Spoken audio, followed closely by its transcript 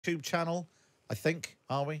YouTube channel, I think,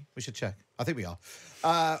 are we? We should check. I think we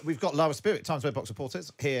are. We've got Lara Spirit, Times Red Box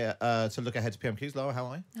reporters, here to look ahead to PMQs. Lara, how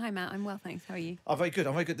are you? Hi, Matt. I'm well, thanks. How are you? Oh, very good.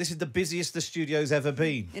 I'm very good. This is the busiest the studio's ever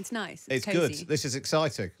been. It's nice. It's cozy. good. This is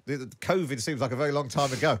exciting. COVID seems like a very long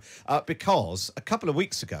time ago because a couple of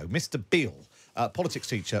weeks ago, Mr. Beale, politics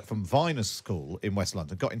teacher from Viners School in West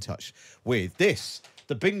London, got in touch with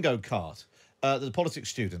the bingo card. The politics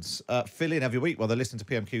students fill in every week while they listen to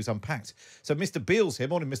PMQs Unpacked. So Mr. Beale's here.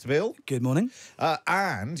 Morning, Mr. Beale. Good morning.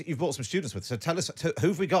 And you've brought some students with. So tell us,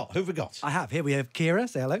 who've we got? Who've we got? I have. Here we have Kira.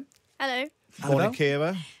 Say hello. Hello. Morning,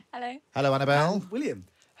 Kira. Hello. Hello, Annabelle. And William.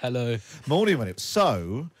 Hello. Morning, William.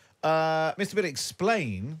 So, Mr. Beale,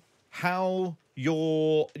 explain how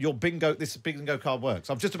your bingo card works.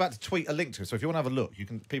 I'm just about to tweet a link to it, so if you want to have a look,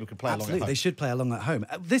 people can play along at Absolutely, home. they should play along at home.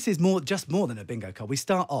 This is just more than a bingo card. We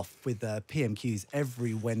start off with PMQs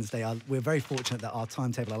every Wednesday. We're very fortunate that our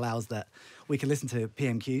timetable allows that we can listen to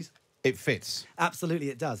PMQs. It fits. Absolutely,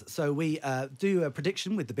 it does. So we do a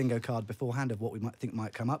prediction with the bingo card beforehand of what we might think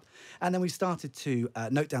might come up. And then we've started to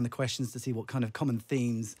note down the questions to see what kind of common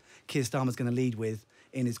themes Keir Starmer's going to lead with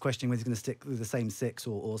in his questioning, whether he's going to stick with the same six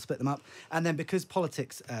or split them up. And then because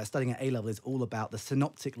politics, studying at A-level, is all about the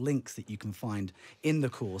synoptic links that you can find in the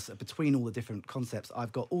course between all the different concepts,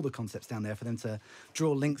 I've got all the concepts down there for them to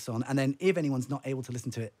draw links on. And then if anyone's not able to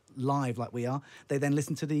listen to it live like we are, they then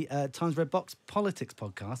listen to the Times Red Box Politics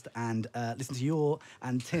podcast and listen to your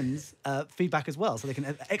and Tim's feedback as well. So they can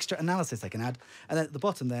have extra analysis they can add. And then at the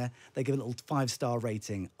bottom there, they give a little 5-star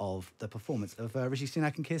rating of the performance of Rishi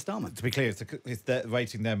Sunak and Keir Starmer. To be clear, it's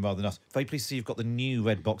rating them rather than us. Very pleased to see you've got the new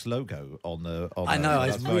Red Box logo on the. I know, I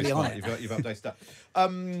was really on it. You've updated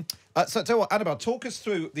that. So tell you what, Annabelle, talk us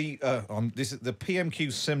through the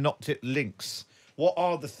PMQ synoptic links. What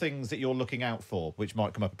are the things that you're looking out for which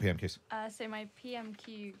might come up at PMQs? So my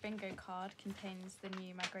PMQ bingo card contains the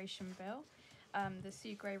new migration bill, the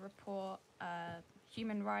Sue Gray report,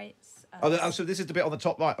 human rights. So this is the bit on the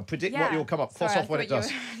top right. I predict what you'll come up. Cross Sorry, off when it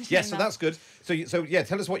does. Yes, so that's good. So yeah,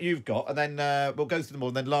 tell us what you've got, and then we'll go through them all,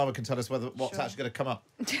 and then Lara can tell us what's actually going to come up.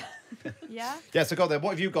 Yeah. Yeah. So go on then.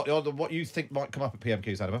 What have you got? What you think might come up at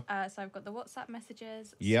PMQs, Annabelle? So I've got the WhatsApp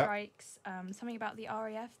messages, Yeah. strikes, something about the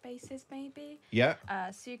RAF bases maybe. Yeah.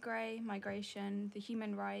 Sue Gray, migration, the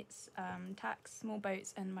human rights, tax, small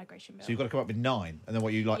boats, and migration bill. So you've got to come up with 9, and then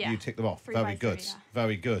what you like, you tick them off. 3 Very by good. 3, yeah.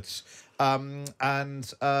 Very good.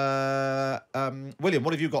 William,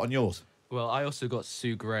 what have you got on yours? Well, I also got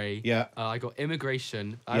Sue Gray. Yeah. I got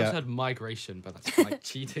immigration. I Yeah. also had migration, but that's like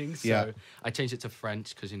cheating. So Yeah. I changed it to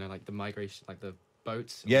French because, like the migration, like the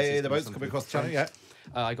boats. Yeah, the boats coming across the channel, yeah.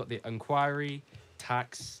 I got the inquiry,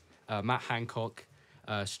 tax, Matt Hancock,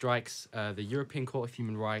 strikes, the European Court of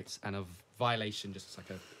Human Rights, and a violation, just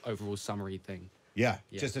like a overall summary thing. Yeah.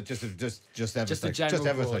 Yeah. Just everything. Just a general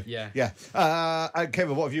everything. report, yeah. Yeah. And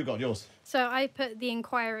Kevin, what have you got on yours? So I put the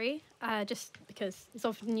inquiry, just because it's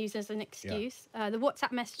often used as an excuse. The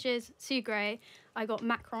WhatsApp messages, Sue Gray. I got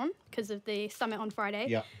Macron because of the summit on Friday.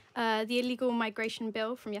 Yeah. The illegal migration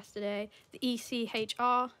bill from yesterday. The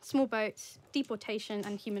ECHR, small boats, deportation,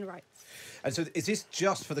 and human rights. And so is this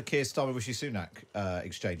just for the Keir Starmer Rishi Sunak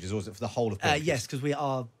exchanges, or is it for the whole of PMQs? Yes, because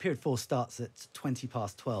our period 4 starts at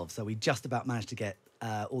 12:20, so we just about managed to get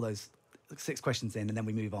all those 6 questions in, and then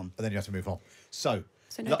we move on. And then you have to move on. So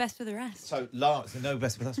no best for the rest. So Lara, no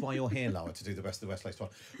best, but that's why you're here, Lara, to do the best of the West Lace one.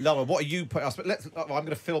 Lara, what are you putting? I'm going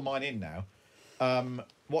to fill mine in now.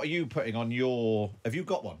 What are you putting on your? Have you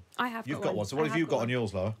got one? I have. You've got one. So what have you got on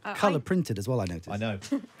yours, Lara? Colour printed as well, I noticed. I know.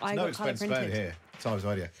 I No got colour expense spared printed. here. Times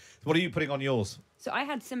Radio. So what are you putting on yours? So I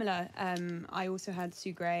had similar. I also had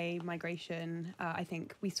Sue Gray, migration. I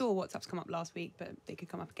think we saw WhatsApps come up last week, but they could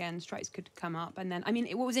come up again. Strikes could come up. And then,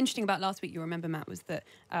 what was interesting about last week, you remember, Matt, was that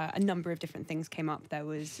a number of different things came up. There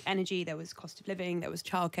was energy, there was cost of living, there was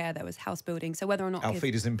childcare, there was house building. So whether or not...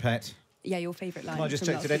 Alfeda's in pet. Yeah, your favourite line. Can I just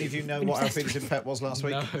from check, last did any week. of you know Been what obsessed Alfeda's in pet was last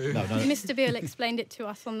week? No. No. Mr. Beale explained it to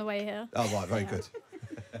us on the way here. Oh, right, very good.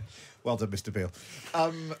 Well done, Mr. Beale.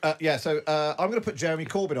 So I'm going to put Jeremy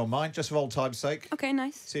Corbyn on mine, just for old time's sake. Okay,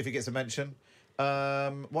 nice. See if he gets a mention.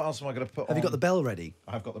 What else am I going to put on? Have you got the bell ready?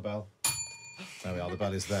 I have got the bell. There we are, the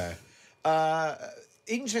bell is there.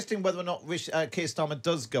 Interesting whether or not Keir Starmer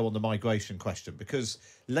does go on the migration question, because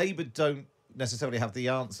Labour don't necessarily have the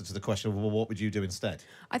answer to the question of, well, what would you do instead?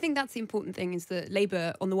 I think that's the important thing, is that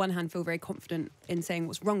Labour, on the one hand, feel very confident in saying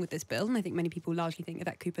what's wrong with this bill. And I think many people largely think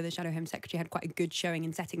that Cooper, the Shadow Home Secretary, had quite a good showing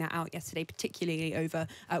in setting that out yesterday, particularly over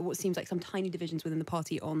what seems like some tiny divisions within the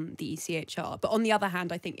party on the ECHR. But on the other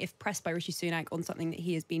hand, I think if pressed by Rishi Sunak on something that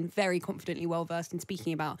he has been very confidently well-versed in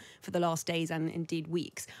speaking about for the last days and indeed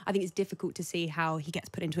weeks, I think it's difficult to see how he gets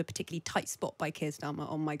put into a particularly tight spot by Keir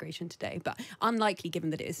Starmer on migration today. But unlikely, given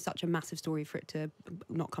that it is such a massive story, for it to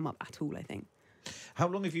not come up at all, I think. How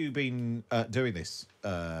long have you been doing this,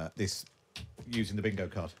 using the bingo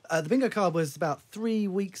card? The bingo card was about 3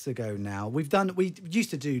 weeks ago now. We used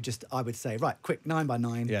to do just, I would say, right, quick, 9 by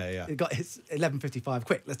 9. Yeah. It's 11:55,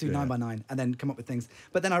 quick, let's do 9 by 9, and then come up with things.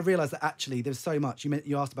 But then I realised that actually there's so much.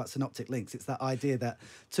 You asked about synoptic links. It's that idea that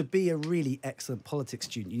to be a really excellent politics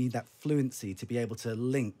student, you need that fluency to be able to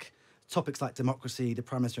link topics like democracy, the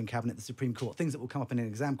Prime Minister and Cabinet, the Supreme Court, things that will come up in an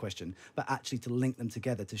exam question, but actually to link them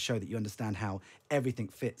together to show that you understand how everything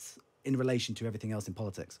fits in relation to everything else in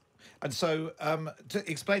politics. And so,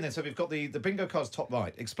 to explain then, so we've got the bingo cards top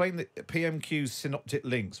right. Explain the PMQs synoptic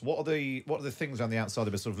links. What are the things around the outside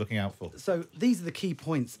that we're sort of looking out for? So these are the key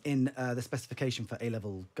points in the specification for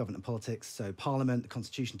A-level government and politics. So Parliament, the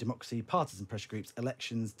Constitution, democracy, partisan pressure groups,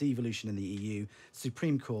 elections, devolution in the EU,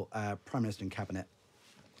 Supreme Court, Prime Minister and Cabinet,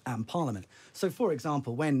 and Parliament. So, for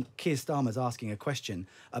example, when Keir Starmer's asking a question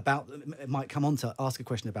about, it might come on to ask a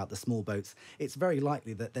question about the small boats, it's very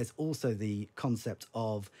likely that there's also the concept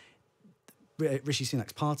of Rishi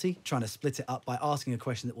Sunak's party trying to split it up by asking a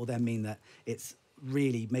question that will then mean that it's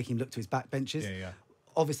really making him look to his backbenchers. Yeah.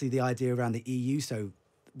 Obviously, the idea around the EU, so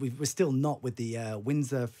we're still not with the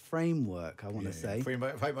Windsor framework, I want to say.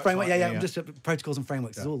 Framework, yeah. Just protocols and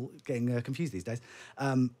frameworks is all getting confused these days.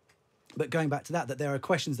 But going back to that there are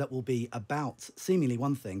questions that will be about seemingly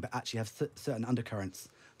one thing, but actually have certain undercurrents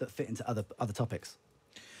that fit into other topics.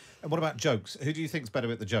 And what about jokes? Who do you think's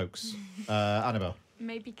better at the jokes? Annabelle?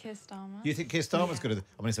 Maybe Keir Starmer. You think Keir Starmer's good at it?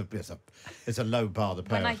 I mean, it's a low bar to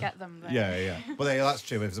play. When I get them, though. Yeah. Well, that's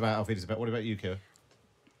true. If it's about Alfie's about. What about you, Keir?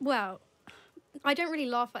 Well, I don't really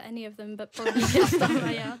laugh at any of them, but probably Keir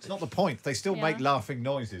Starmer, yeah. It's not the point. They still make laughing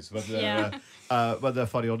noises, whether they're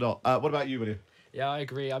funny or not. What about you, William? Yeah, I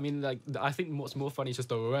agree. I mean, I think what's more funny is just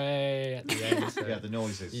the way at the end. So. Yeah, the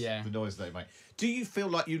noises. Yeah. The noise they make. Do you feel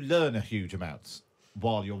like you learn a huge amount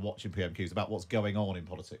while you're watching PMQs about what's going on in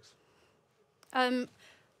politics?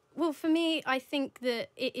 Well, for me, I think that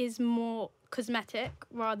it is more cosmetic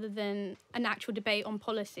rather than an actual debate on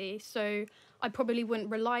policy. So I probably wouldn't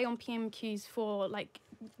rely on PMQs for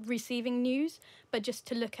receiving news, but just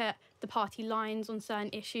to look at the party lines on certain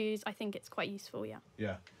issues, I think it's quite useful, yeah.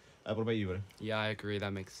 Yeah. What about you, William? Yeah, I agree.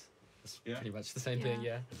 That's pretty much the same thing,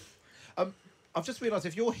 yeah. I've just realised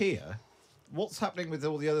if you're here, what's happening with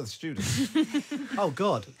all the other students? Oh,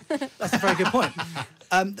 God. That's a very good point.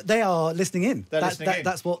 They are listening in.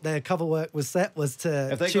 That's what their cover work was to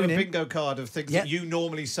Have they tune got a in. bingo card of things that you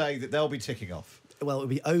normally say that they'll be ticking off? Well, it would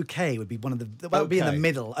be okay. Would be one of the. Well, it would be in the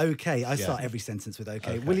middle. Okay. I start every sentence with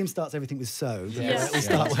okay. William starts everying with so. Yes. We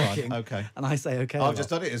start working. Fine. Okay. And I say okay. I've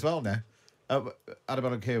just done it as well now.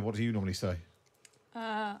 Annabelle and Keir, what do you normally say?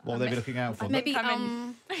 What will they be looking out for? Maybe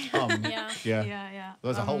yeah.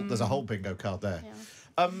 There's a whole bingo card there.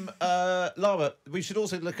 Yeah. Lara, we should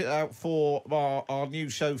also look out for our new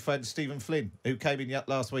show friend Stephen Flynn, who came in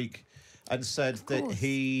last week and said that because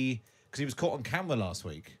he was caught on camera last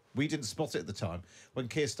week. We didn't spot it at the time when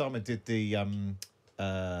Keir Starmer did the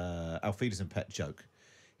Alfie's and pet joke.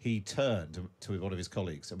 He turned to one of his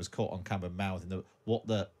colleagues and was caught on camera mouthing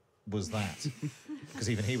was that? Because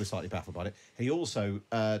even he was slightly baffled by it. He also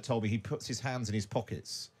told me he puts his hands in his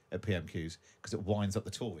pockets at PMQs because it winds up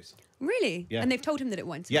the Tories. Really? Yeah. And they've told him that it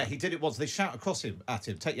winds up? Yeah, he did it once. They shout at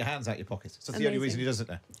him, take your hands out your pockets. So that's the only reason he does it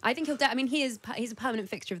now. I think he's a permanent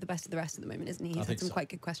fixture of the best of the rest at the moment, isn't he? He's had some quite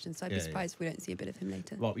good questions, so I'd be surprised if we don't see a bit of him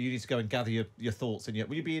later. Right, well, you need to go and gather your thoughts.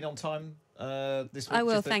 Will you be in on time this week? I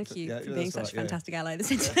will, thank you for being such a fantastic ally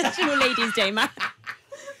this International Ladies' Day, Matt.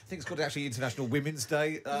 I think it's called actually International Women's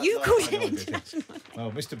Day. You called it International.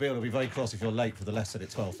 Well, Mr. Beale will be very cross if you're late for the lesson at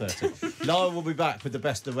 12:30. Lara will be back with the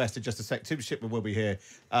best of the rest in just a sec. Tim Shipman will be here.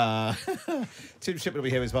 Tim Shipman will be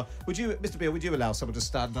here as well. Mr. Beale, would you allow someone to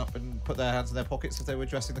stand up and put their hands in their pockets if they were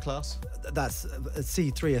addressing the class? That's a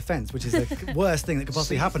C3 offence, which is the worst thing that could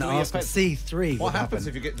possibly happen at our school. C3. What happens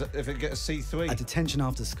if you get a C3? A detention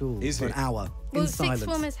after school for an hour well, in silence.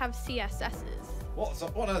 Sixth formers have CSSs. What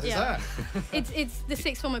on earth is that? It's the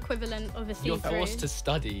sixth form equivalent of a C3. You're forced to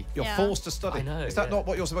study. You're forced to study. I know. Is that not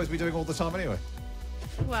what you're supposed to be doing all the time anyway?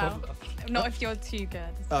 Well, not if you're too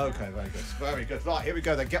good. Okay, very good. Very good. Right, here we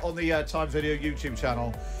go then. Get on the Times Video YouTube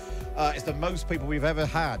channel. It's the most people we've ever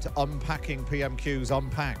had unpacking PMQs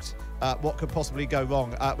Unpacked. What could possibly go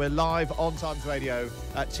wrong? We're live on Times Radio.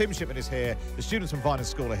 Tim Shipman is here. The students from Viners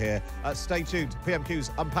School are here. Stay tuned.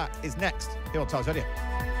 PMQs Unpacked is next here on Times Radio.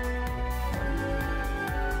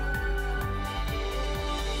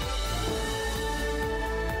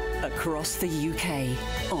 Across the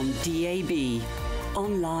UK, on DAB,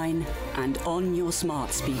 online and on your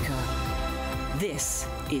smart speaker. This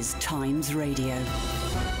is Times Radio.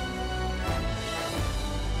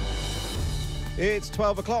 It's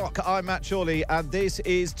 12 o'clock. I'm Matt Chorley, and this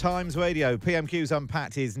is Times Radio. PMQs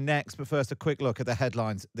Unpacked is next, but first a quick look at the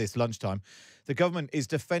headlines this lunchtime. The government is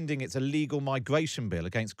defending its illegal migration bill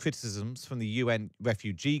against criticisms from the UN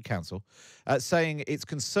Refugee Council, saying it's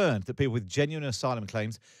concerned that people with genuine asylum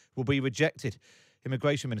claims will be rejected.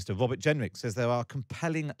 Immigration Minister Robert Jenrick says there are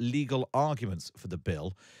compelling legal arguments for the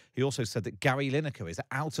bill. He also said that Gary Lineker is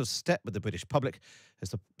out of step with the British public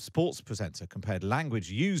as the sports presenter compared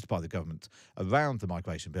language used by the government around the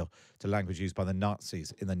migration bill to language used by the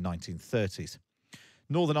Nazis in the 1930s.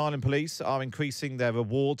 Northern Ireland Police are increasing their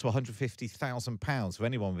reward to £150,000 for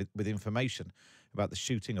anyone with information about the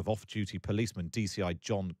shooting of off-duty policeman DCI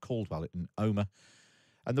John Caldwell in Omagh.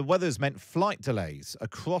 And the weather's meant flight delays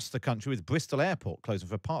across the country, with Bristol Airport closing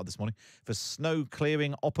for a part this morning for snow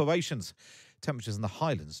clearing operations. Temperatures in the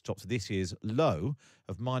Highlands dropped to this year's low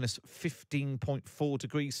of minus 15.4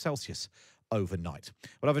 degrees Celsius overnight.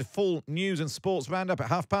 We'll have a full news and sports roundup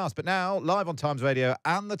at past, but now, live on Times Radio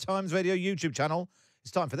and the Times Radio YouTube channel,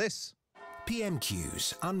 it's time for this.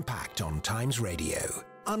 PMQs Unpacked on Times Radio.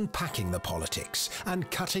 Unpacking the politics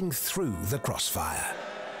and cutting through the crossfire.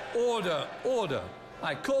 Order, order.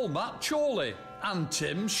 I call Matt Chorley and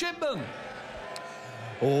Tim Shipman.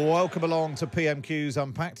 Welcome along to PMQs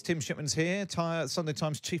Unpacked. Tim Shipman's here, Sunday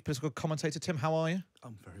Times chief political commentator. Tim, how are you?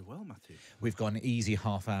 I'm very well, Matthew. We've got an easy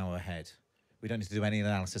half hour ahead. We don't need to do any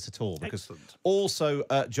analysis at all. Because Excellent. Also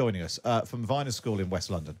joining us from Viners School in West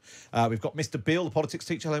London, we've got Mr. Beale, the politics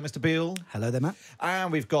teacher. Hello, Mr. Beale. Hello there, Matt.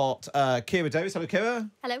 And we've got Kira Davis. Hello, Kira.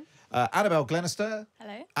 Hello. Annabelle Glenister.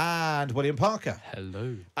 Hello. And William Parker.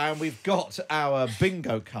 Hello. And we've got our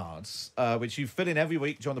bingo cards, which you fill in every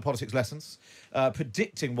week during the politics lessons,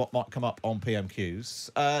 predicting what might come up on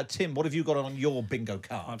PMQs. Tim, what have you got on your bingo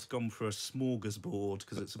card? I've gone for a smorgasbord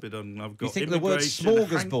because it's a bit I've got You think the word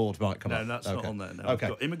smorgasbord might come up? No, that's not on there. No. Okay.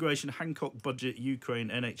 I've got immigration, Hancock budget, Ukraine,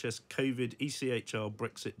 NHS, COVID, ECHR,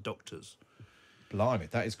 Brexit, doctors. Blimey,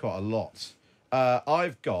 that is quite a lot.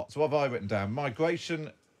 I've got, so what have I written down?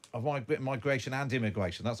 Migration and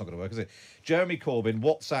immigration. That's not going to work, is it? Jeremy Corbyn,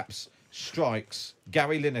 WhatsApps, strikes,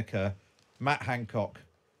 Gary Lineker, Matt Hancock,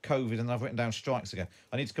 COVID, and I've written down strikes again.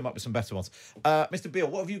 I need to come up with some better ones. Mr. Beale,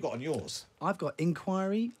 what have you got on yours? I've got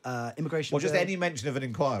inquiry, immigration. Well, just bill. any mention of an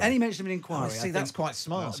inquiry. Any mention of an inquiry. Oh, see, that's quite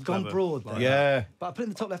smart. It's gone Clever. broad there. Yeah. But I put it in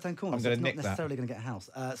the top left-hand corner, I'm so gonna it's not nick that. necessarily going to get a house.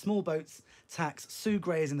 Small boats, tax. Sue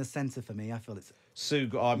Gray is in the centre for me. I feel it's...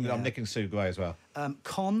 I'm Yeah. nicking Sue Gray as well.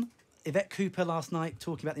 Yvette Cooper last night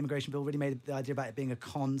talking about the immigration bill really made the idea about it being a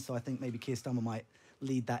con, so I think maybe Keir Starmer might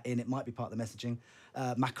lead that in. It might be part of the messaging.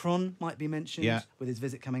 Macron might be mentioned with his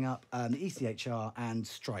visit coming up, the ECHR and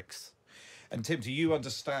strikes. And Tim, do you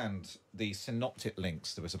understand the synoptic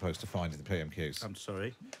links that we're supposed to find in the PMQs? I'm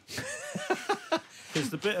sorry. Because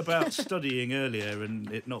the bit about studying earlier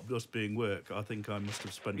and it not just being work, I think I must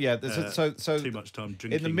have spent too much time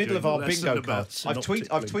drinking. In the middle of our bingo card, I've synoptic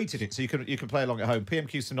tweeted it, so you can play along at home.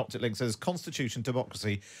 PMQ synoptic link says Constitution,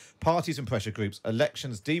 democracy, parties and pressure groups,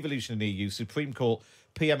 elections, devolution in EU, Supreme Court,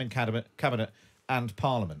 PM in cabinet and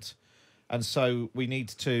Parliament. And so we need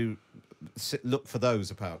to look for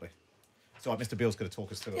those, apparently. So Mr. Beale's going to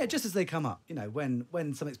talk us through it. Yeah, just as they come up, you know, when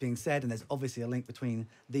something's being said and there's obviously a link between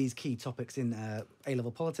these key topics in A-level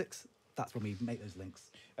politics, that's when we make those links.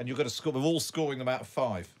 And you're going to score. We're all scoring them out of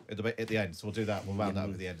 5 at the end, so we'll do that. We'll round that up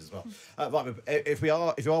at the end as well. Right, if you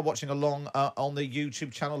are watching along on the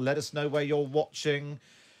YouTube channel, let us know where you're watching.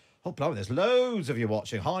 Oh, blimey, there's loads of you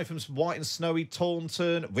watching. Hi from white and snowy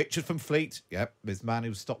Taunton. Richard from Fleet. Yep, this man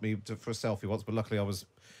who stopped me for a selfie once, but luckily I was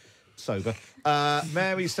sober.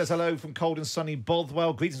 Mary says hello from cold and sunny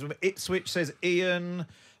Bothwell. Greetings from Ipswich, says Ian.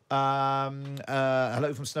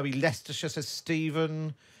 Hello from snowy Leicestershire, says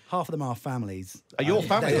Stephen. Half of them are families. Are your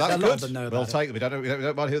family? That's a lot good. of them know We'll about take them. We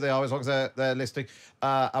don't mind who they are as long as they're listening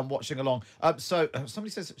and watching along. So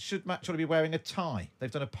somebody says, should Matt Chorley be wearing a tie?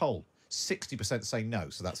 They've done a poll. 60% say no,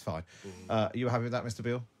 so that's fine. Are you happy with that, Mr.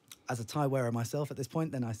 Beale? As a tie wearer myself at this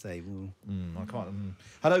point, then I say, well... I can't.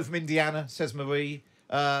 Hello from Indiana, says Marie.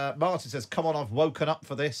 Martin says, come on, I've woken up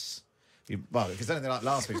for this. Well, if it's anything like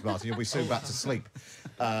last week's Martin, you'll be soon back to sleep.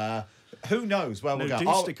 who knows where we'll go?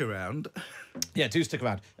 Do stick around. Yeah, do stick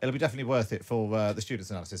around. It'll be definitely worth it for the students'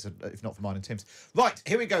 analysis, if not for mine and Tim's. Right,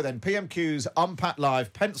 here we go then. PMQs Unpacked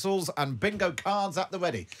Live. Pencils and bingo cards at the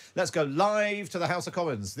ready. Let's go live to the House of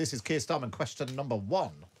Commons. This is Keir Starmer, question number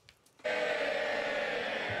 1.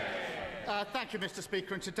 Thank you, Mr.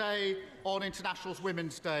 Speaker. And today, on International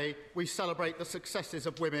Women's Day, we celebrate the successes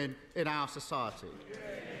of women in our society.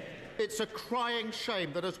 It's a crying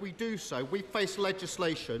shame that as we do so, we face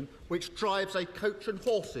legislation which drives a coach and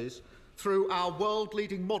horses through our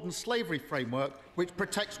world-leading modern slavery framework, which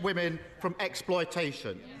protects women from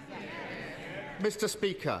exploitation. Mr.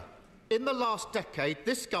 Speaker, in the last decade,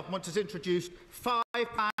 this government has introduced 5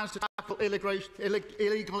 plans to tackle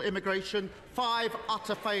illegal immigration, 5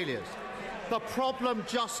 utter failures. The problem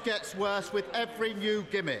just gets worse with every new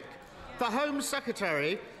gimmick. The Home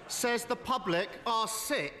Secretary says the public are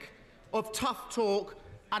sick of tough talk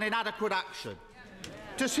and inadequate action.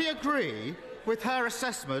 Does he agree with her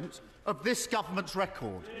assessment of this government's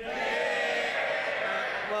record?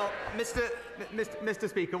 Well, Mr.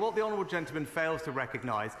 Speaker, what the honourable gentleman fails to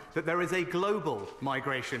recognise that there is a global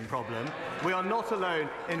migration problem. We are not alone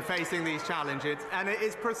in facing these challenges, and it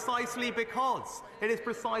is precisely because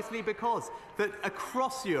that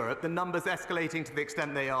across Europe the numbers escalating to the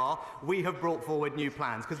extent they are, we have brought forward new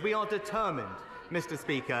plans because we are determined, Mr.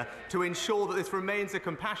 Speaker, to ensure that this remains a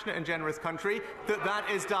compassionate and generous country, that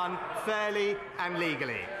is done fairly and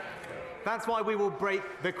legally. That's why we will break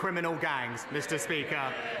the criminal gangs, Mr.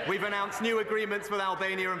 Speaker. We've announced new agreements with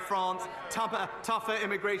Albania and France, tougher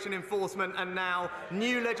immigration enforcement, and now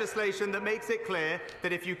new legislation that makes it clear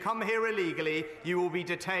that if you come here illegally, you will be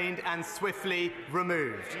detained and swiftly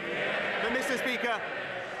removed. But, Mr. Speaker,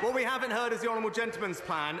 what we haven't heard is the honourable gentleman's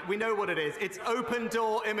plan. We know what it is. It's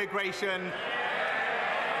open-door immigration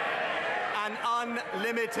and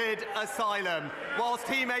unlimited asylum. Whilst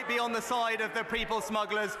he may be on the side of the people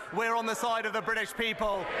smugglers, we're on the side of the British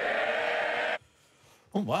people.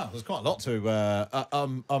 Oh, wow, there's quite a lot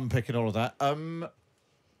to unpick in all of that.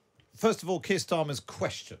 First of all, Keir Starmer's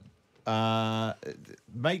question,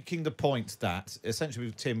 making the point that, essentially,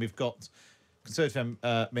 with Tim, we've got Conservative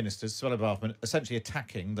ministers, Suella Braverman, essentially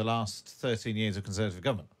attacking the last 13 years of Conservative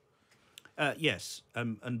government. Yes,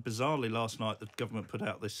 and bizarrely last night the government put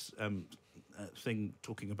out this thing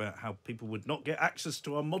talking about how people would not get access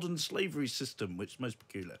to our modern slavery system, which is most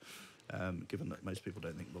peculiar, given that most people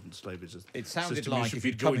don't think modern slavery is a It sounded system like if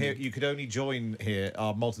you'd come here, you could only join here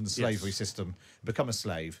our modern slavery system, become a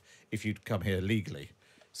slave, if you'd come here legally.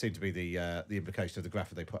 Seemed to be the implication of the graph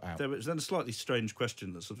that they put out. There was then a slightly strange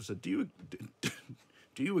question that sort of said, do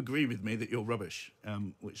you agree with me that you're rubbish?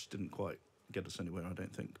 Which didn't quite get us anywhere, I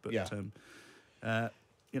don't think. But, yeah.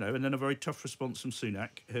 you know, and then a very tough response from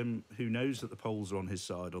Sunak, who knows that the polls are on his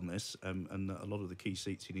side on this, and that a lot of the key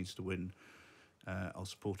seats he needs to win are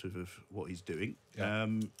supportive of what he's doing. Yeah.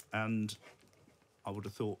 And I would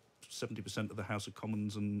have thought 70% of the House of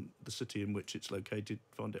Commons and the city in which it's located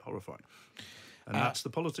find it horrifying. And that's the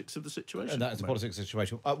politics of the situation. And that is the politics of the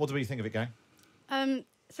situation. What do we think of it, Gang?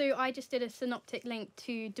 So I just did a synoptic link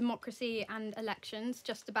to democracy and elections,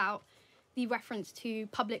 just about the reference to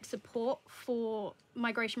public support for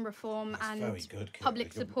migration reform. That's and very good,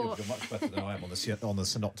 public support. You're much better than I am on the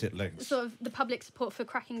synoptic links. Sort of the public support for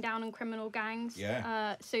cracking down on criminal gangs.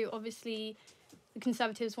 Yeah. So obviously, the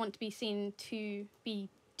Conservatives want to be seen to be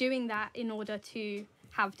doing that in order to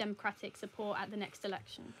have democratic support at the next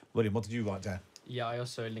election. William, what did you write down? Yeah, I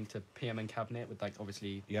also linked to PM and Cabinet with, like,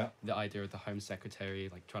 obviously the idea of the Home Secretary,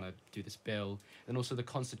 like, trying to do this bill. And also the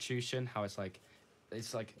Constitution, how it's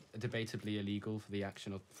debatably illegal for the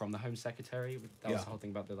action from the Home Secretary. That was the whole thing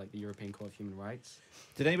about the European Court of Human Rights.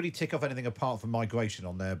 Did anybody tick off anything apart from migration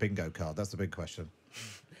on their bingo card? That's the big question.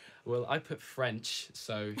 Well, I put French,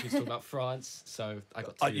 so he's talking about France, so I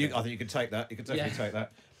got two. I think you can take that. You can definitely take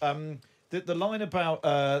that. The line about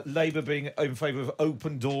Labour being in favour of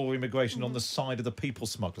open-door immigration on the side of the people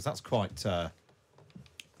smugglers, that's quite...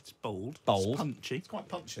 it's bold. Bold. It's punchy. It's quite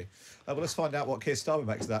punchy. Well, let's find out what Keir Starmer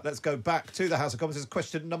makes of that. Let's go back to the House of Commons. This is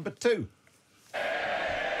question number 2.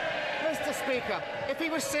 Mr. Speaker, if he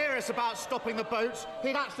was serious about stopping the boats,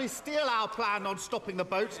 he'd actually steal our plan on stopping the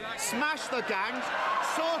boats, smash the gangs,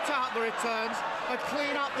 sort out the returns, and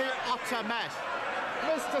clean up the utter mess.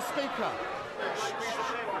 Mr. Speaker.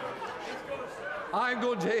 I'm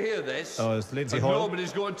going to hear this. Oh, it's Lindsay and Hoyle.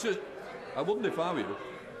 Nobody's going to... I wouldn't if I were you.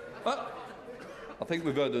 But I think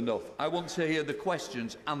we've heard enough. I want to hear the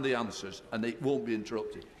questions and the answers, and it won't be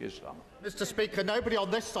interrupted. Keir Starmer. Mr. Speaker, nobody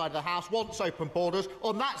on this side of the House wants open borders.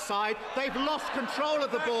 On that side, they've lost control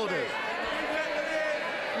of the borders.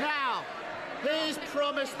 Now, these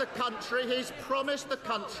promised the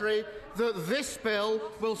country that this bill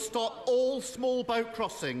will stop all small boat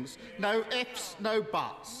crossings. No ifs, no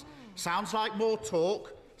buts. Sounds like more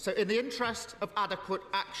talk. So in the interest of adequate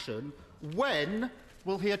action, when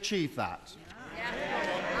will he achieve that?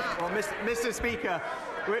 Well, Mr. Speaker,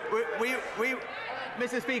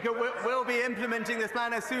 Mr. Speaker, we'll be implementing this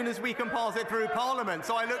plan as soon as we can pass it through Parliament.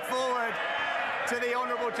 So I look forward to the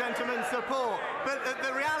honourable gentleman's support. But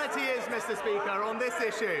the reality is, Mr. Speaker, on this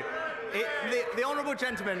issue, the honourable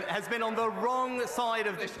gentleman has been on the wrong side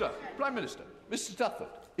of this. Prime Minister, Mr. Stafford,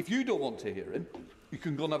 if you don't want to hear him, you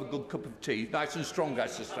can go and have a good cup of tea, nice and strong, I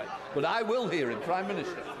suspect. But I will hear him, Prime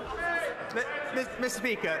Minister. Mr.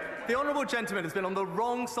 Speaker, the honourable gentleman has been on the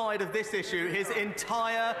wrong side of this issue his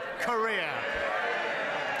entire career.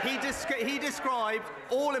 He described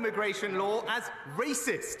all immigration law as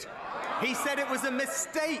racist. He said it was a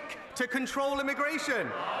mistake to control immigration.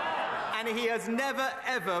 And he has never,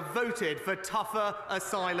 ever voted for tougher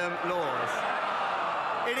asylum laws.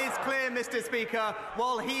 It is clear, Mr. Speaker,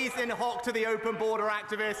 while he's in hock to the open border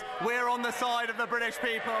activists, we're on the side of the British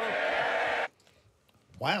people.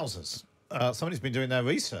 Wowzers. Somebody's been doing their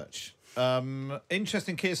research.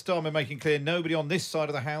 Interesting, Keir Starmer making clear nobody on this side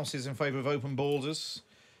of the House is in favour of open borders.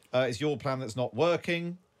 It's your plan that's not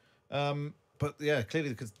working. But, yeah, clearly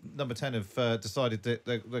because Number 10 have decided that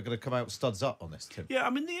they're going to come out studs up on this, Tim. Yeah,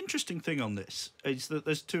 I mean, the interesting thing on this is that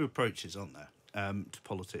there's two approaches, aren't there, to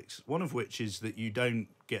politics. One of which is that you don't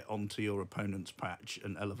get onto your opponent's patch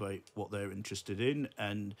and elevate what they're interested in,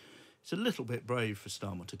 and it's a little bit brave for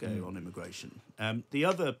Starmer to go on immigration. The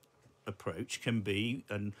other approach can be,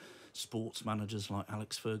 and sports managers like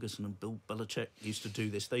Alex Ferguson and Bill Belichick used to do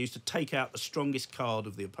this, they used to take out the strongest card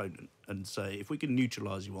of the opponent and say, if we can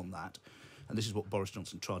neutralise you on that, and this is what Boris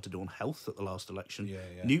Johnson tried to do on health at the last election,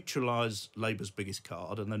 neutralise Labour's biggest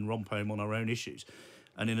card and then romp home on our own issues.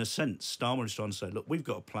 And in a sense, Starmer is trying to say, look, we've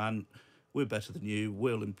got a plan, we're better than you,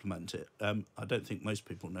 we'll implement it. I don't think most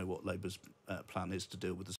people know what Labour's plan is to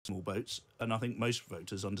deal with the small boats, and I think most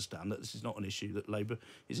voters understand that this is not an issue that Labour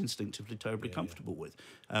is instinctively terribly comfortable with.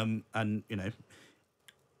 And, you know,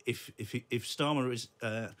 if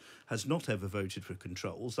Starmer has not ever voted for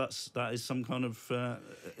controls, that is some kind of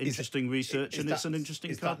interesting research, and it's an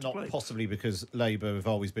interesting card to play. Is that not possibly because Labour have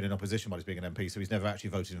always been in opposition while he's being an MP, so he's never actually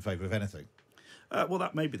voted in favour of anything? Well,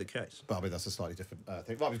 that may be the case. But I mean, that's a slightly different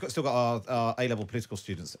thing. Right, we've still got our A-level political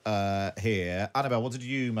students here. Annabelle, what did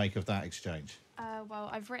you make of that exchange? Well,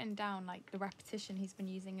 I've written down like the repetition he's been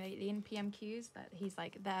using lately in PMQs, that he's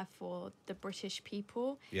like there for the British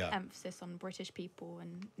people, emphasis on British people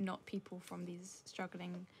and not people from these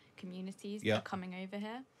struggling communities that are coming over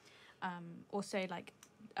here. Also, like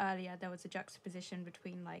earlier, there was a juxtaposition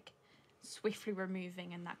between like swiftly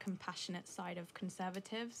removing and that compassionate side of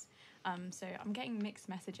Conservatives. So I'm getting mixed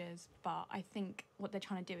messages, but I think what they're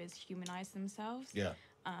trying to do is humanise themselves.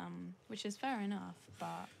 Which is fair enough,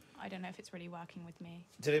 but I don't know if it's really working with me.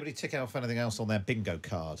 Did anybody tick off anything else on their bingo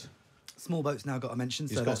card? Small boats now got a mention.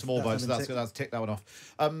 He's got small boats, so that's tick that one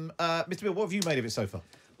off. Mr. Bill, what have you made of it so far?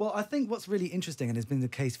 Well, I think what's really interesting, and has been the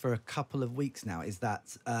case for a couple of weeks now, is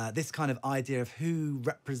that this kind of idea of who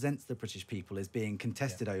represents the British people is being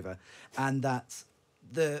contested over, and that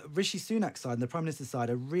the Rishi Sunak side and the Prime Minister's side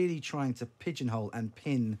are really trying to pigeonhole and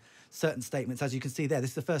pin certain statements. As you can see there,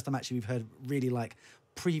 this is the first time actually we've heard really like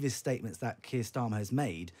previous statements that Keir Starmer has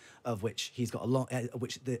made, of which he's got a lot, and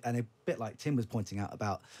a bit like Tim was pointing out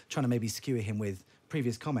about trying to maybe skewer him with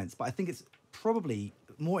previous comments. But I think it's probably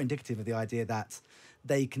more indicative of the idea that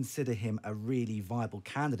they consider him a really viable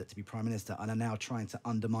candidate to be Prime Minister and are now trying to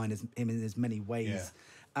undermine him in as many ways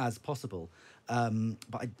as possible.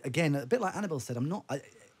 But again, a bit like Annabelle said,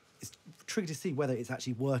 it's tricky to see whether it's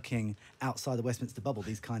actually working outside the Westminster bubble,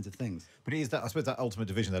 these kinds of things. But it is that, I suppose, that ultimate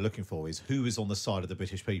division they're looking for is who is on the side of the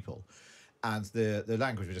British people. And the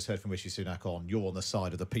language we just heard from Rishi Sunak on, you're on the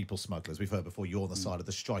side of the people smugglers. We've heard before, you're on the side of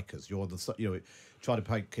the strikers. You're on the, try to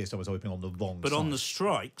paint Keir Starmer as always being on the wrong side. But on the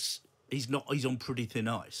strikes, he's on pretty thin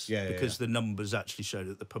ice. Because the numbers actually show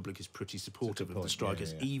that the public is pretty supportive of the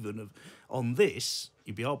strikers. Even on this,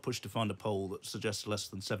 you'd be hard pushed to find a poll that suggests less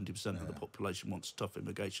than 70% of the population wants tough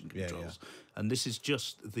immigration controls. And this is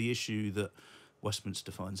just the issue that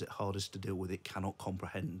Westminster finds it hardest to deal with. It cannot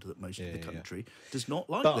comprehend that most of the country does not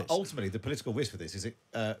like this. But ultimately, the political risk for this is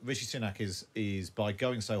Rishi Sunak is by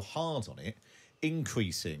going so hard on it,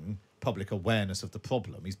 increasing public awareness of the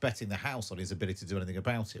problem. He's betting the house on his ability to do anything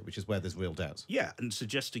about it, which is where there's real doubts. Yeah, and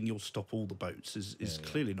suggesting you'll stop all the boats is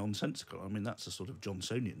clearly nonsensical. I mean, that's a sort of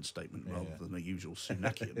Johnsonian statement rather than a usual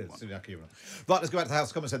Sunakian one. Right, let's go back to the House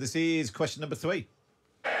of Commons. So this is question number 3.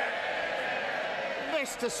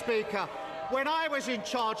 Mr. Speaker, When I was in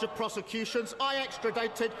charge of prosecutions, I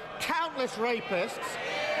extradited countless rapists,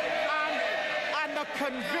 and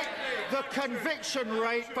the conviction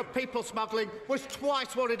rate for people smuggling was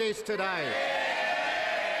twice what it is today.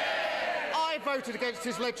 I voted against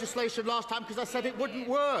his legislation last time because I said it wouldn't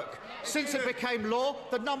work. Since it became law,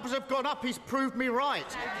 the numbers have gone up. He's proved me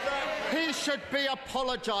right. He should be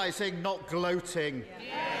apologising, not gloating.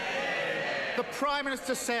 The Prime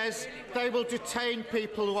Minister says they will detain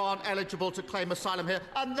people who aren't eligible to claim asylum here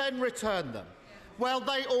and then return them. Well,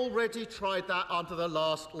 they already tried that under the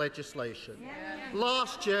last legislation.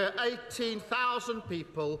 Last year, 18,000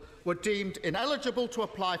 people were deemed ineligible to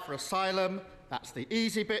apply for asylum. That's the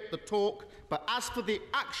easy bit, the talk. But as for the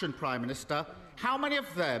action, Prime Minister, how many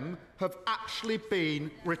of them have actually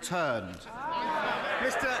been returned?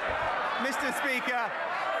 Mr. Speaker,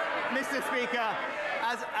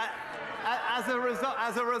 as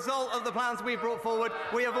a result of the plans we brought forward,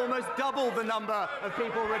 we have almost doubled the number of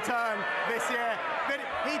people returned this year. But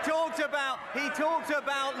he talked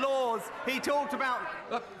about laws. He talked about.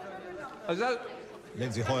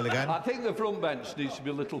 Lindsay Hoyle again. I think the front bench needs to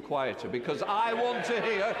be a little quieter because I want to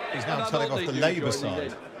hear. He's now telling off the Labour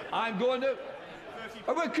side. I'm going to.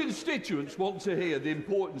 Our constituents want to hear the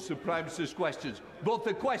importance of Prime Minister's questions, both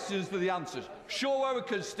the questions and the answers. Show our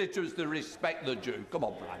constituents the respect they're due. Come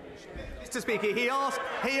on, Prime Minister. Mr. Speaker, he asked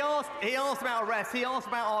about arrests, he asked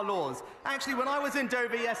about our laws. Actually, when I was in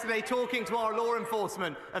Dover yesterday talking to our law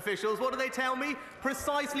enforcement officials, what did they tell me?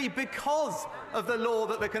 Precisely because of the law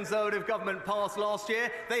that the Conservative government passed last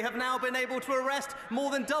year, they have now been able to arrest more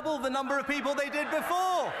than double the number of people they did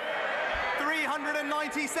before.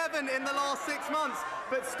 397 in the last 6 months.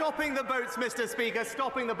 But stopping the boats, Mr. Speaker,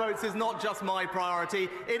 stopping the boats is not just my priority,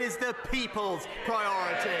 it is the people's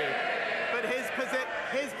priority. But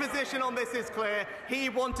his position on this is clear. He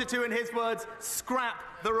wanted to, in his words, scrap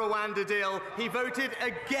the Rwanda deal. He voted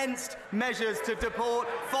against measures to deport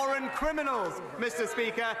foreign criminals, Mr.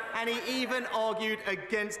 Speaker, and he even argued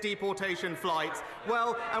against deportation flights.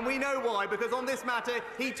 Well, and we know why, because on this matter,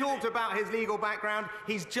 he talked about his legal background.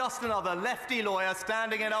 He's just another lefty lawyer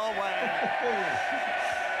standing in our way.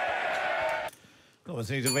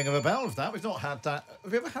 Always needs a ring of a bell of that. We've not had that.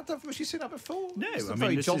 Have you ever had that from Rishi Sunak before? No, it's I mean,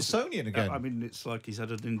 very Johnsonian again. I mean, it's like he's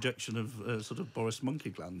had an injection of sort of Boris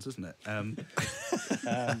Monkey glands, isn't it? You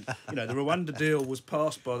know, the Rwanda deal was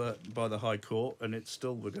passed by the High Court, and it's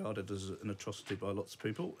still regarded as an atrocity by lots of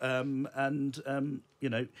people. You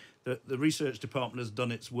know, the research department has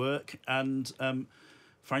done its work, and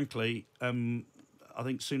frankly, I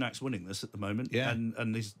think Sunak's winning this at the moment. Yeah.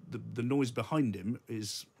 And the noise behind him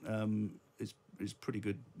is pretty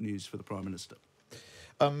good news for the Prime Minister.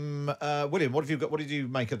 William, what have you got? What did you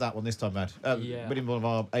make of that one this time, Matt? William, one of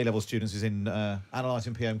our A-level students, is in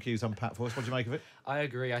analysing PMQs Unpacked for us. What do you make of it? I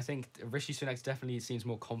agree. I think Rishi Sunak definitely seems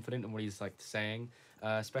more confident in what he's like saying,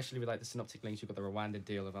 especially with like the synoptic links. You've got the Rwanda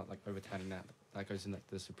deal about like overturning that goes in like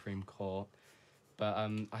the Supreme Court. But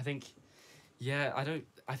I think, I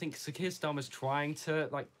think Keir Starmer's trying to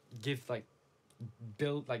like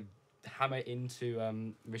hammer into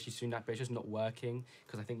Rishi Sunak, but it's just not working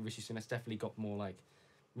because I think Rishi Sunak's definitely got more like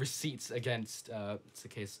receipts against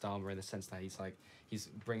Keir Starmer in the sense that he's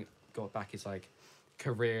got back his like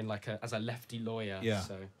career in like as a lefty lawyer. Yeah.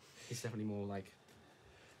 So he's definitely more like.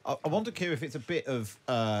 I wonder, Keir, if it's a bit of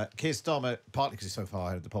Keir Starmer, partly because he's so far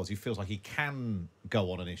ahead of the polls, he feels like he can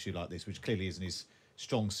go on an issue like this, which clearly isn't his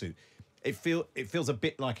strong suit. It feels a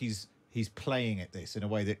bit like he's playing at this in a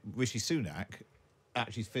way that Rishi Sunak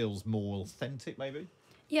actually feels more authentic, maybe.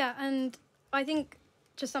 Yeah, and I think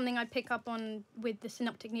just something I pick up on with the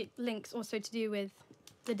synoptic links also to do with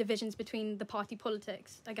the divisions between the party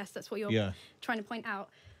politics. I guess that's what you're trying to point out.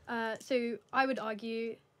 So I would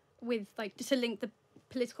argue with like just to link the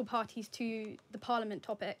political parties to the parliament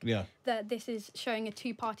topic, that this is showing a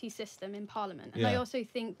two-party system in parliament. And I also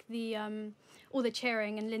think the all the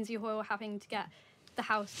cheering and Lindsay Hoyle having to get the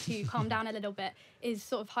House to calm down a little bit is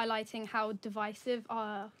sort of highlighting how divisive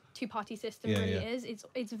our two-party system really is.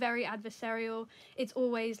 It's very adversarial. It's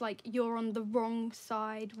always like you're on the wrong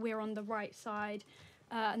side, we're on the right side,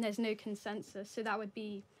 and there's no consensus. So that would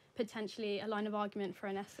be potentially a line of argument for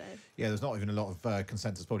an essay. Yeah, there's not even a lot of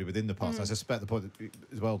consensus probably within the party. I suspect the point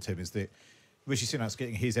as well, Tim, is that Rishi Sunak's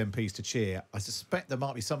getting his MPs to cheer. I suspect there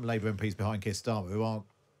might be some Labour MPs behind Keir Starmer who aren't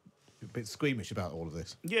a bit squeamish about all of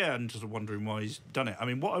this. Yeah, and just wondering why he's done it. I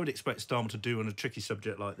mean, what I would expect Starmer to do on a tricky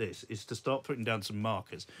subject like this is to start putting down some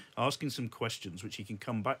markers, asking some questions which he can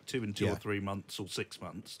come back to in 2 or 3 months or 6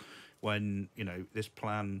 months, when, you know, this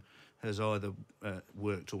plan has either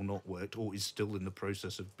worked or not worked, or is still in the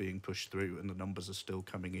process of being pushed through, and the numbers are still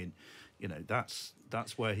coming in. You know, that's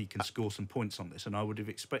where he can score some points on this. And I would have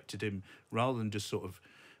expected him, rather than just sort of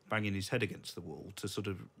banging his head against the wall, to sort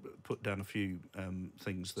of put down a few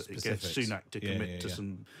things that it gets Sunak to commit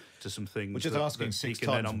to some things. We're just asking 6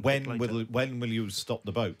 times, when will you stop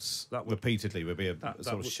the boats? That repeatedly would be a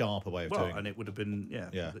sort of sharper way of doing it. And it would have been,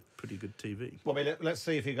 pretty good TV. Well, let's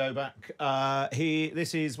see if you go back.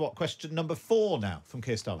 This is, question number 4 now from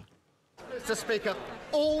Keir Starmer. Mr. Speaker,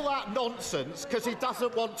 all that nonsense because he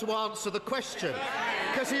doesn't want to answer the question.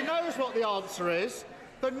 Because he knows what the answer is.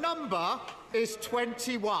 The number is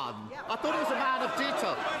 21. I thought he was a man of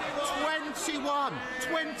detail.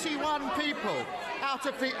 21 people out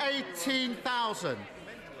of the 18,000.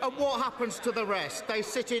 And what happens to the rest? They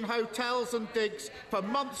sit in hotels and digs for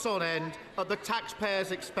months on end at the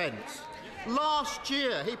taxpayers' expense. Last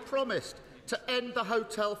year, he promised to end the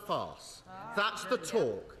hotel farce. That's the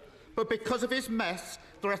talk. But because of his mess,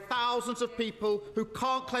 there are thousands of people who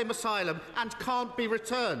can't claim asylum and can't be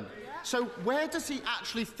returned. So where does he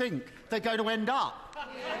actually think they're going to end up?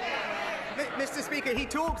 Mr. Speaker, he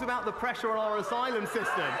talks about the pressure on our asylum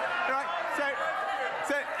system, right?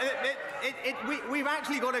 We've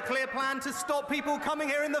actually got a clear plan to stop people coming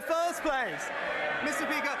here in the first place. Mr.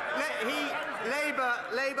 Speaker,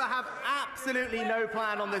 Labour have absolutely no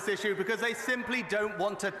plan on this issue because they simply don't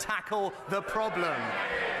want to tackle the problem.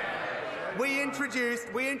 We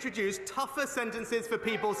introduced tougher sentences for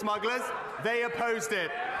people smugglers. They opposed it.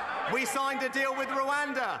 We signed a deal with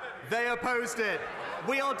Rwanda. They opposed it.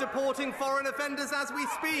 We are deporting foreign offenders as we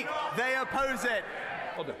speak. They oppose it.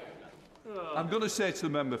 Hold on. I'm going to say to the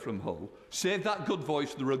member from Hull, save that good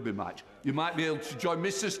voice for the rugby match. You might be able to join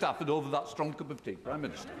Mr. Stafford over that strong cup of tea, Prime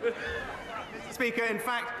Minister. Mr. Speaker, in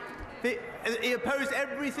fact, he opposed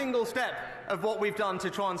every single step of what we've done to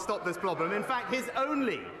try and stop this problem. In fact, his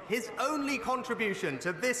only contribution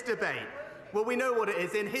to this debate, well, we know what it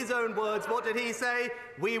is. In his own words, what did he say?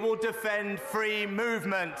 We will defend free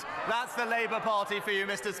movement. That's the Labour Party for you,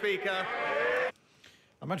 Mr. Speaker.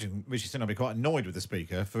 I imagine Rishi Sunak would be quite annoyed with the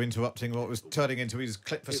Speaker for interrupting what was turning into his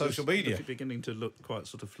clip for social media. It was beginning to look quite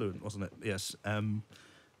sort of fluent, wasn't it? Yes.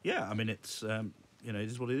 Yeah, I mean, it's, it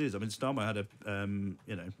is what it is. I mean, Starmer had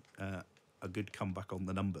a good comeback on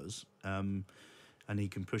the numbers, and he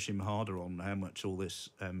can push him harder on how much all this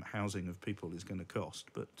housing of people is going to cost.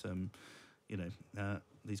 But,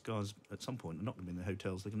 these guys at some point are not going to be in the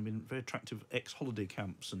hotels. They're going to be in very attractive ex-holiday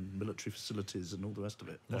camps and military facilities and all the rest of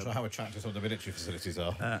it. Not sure how attractive some of the military facilities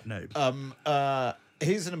are. No.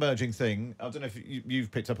 Here's an emerging thing. I don't know if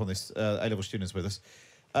you've picked up on this, A-level students with us.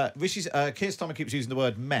 Keir Starmer keeps using the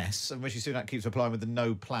word mess, and Rishi Sunak keeps replying with the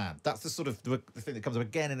no plan. That's the sort of the thing that comes up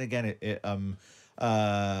again and again at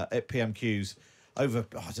PMQs over,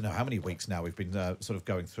 I don't know how many weeks now we've been sort of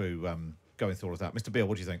going through all of that. Mr. Beale,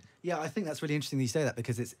 what do you think? Yeah, I think that's really interesting that you say that,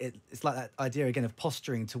 because it's like that idea again of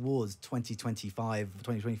posturing towards 2025,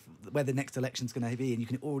 2020, where the next election's going to be, and you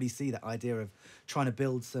can already see that idea of trying to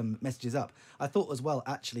build some messages up. I thought as well,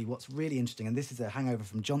 actually, what's really interesting, and this is a hangover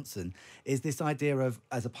from Johnson, is this idea of,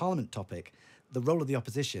 as a Parliament topic, the role of the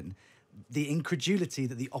opposition, the incredulity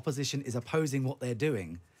that the opposition is opposing what they're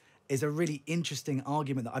doing, is a really interesting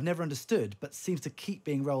argument that I've never understood, but seems to keep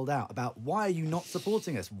being rolled out about why are you not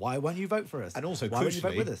supporting us? Why won't you vote for us? And also, why won't you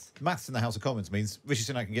vote with us? Maths in the House of Commons means Rishi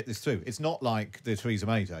Sunak can get this through. It's not like the Theresa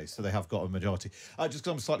May days, so they have got a majority. Just because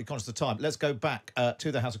I'm slightly conscious of time, let's go back to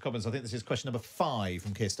the House of Commons. I think this is question number 5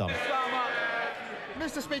 from Keir Starmer.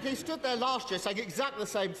 Mr. Speaker, he stood there last year saying exactly the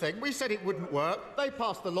same thing. We said it wouldn't work. They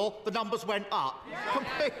passed the law. The numbers went up.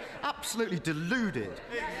 Absolutely deluded.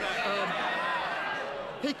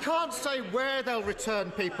 He can't say where they'll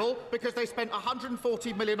return people because they spent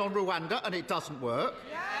 140 million on Rwanda and it doesn't work.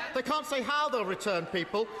 They can't say how they'll return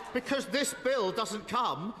people because this bill doesn't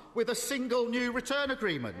come with a single new return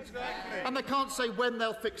agreement. And they can't say when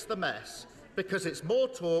they'll fix the mess because it's more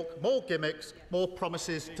talk, more gimmicks, more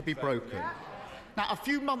promises to be broken. Now, a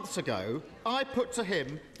few months ago, I put to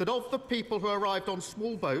him that of the people who arrived on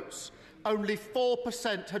small boats, only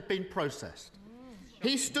 4% had been processed.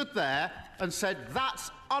 He stood there and said, that's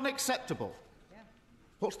unacceptable.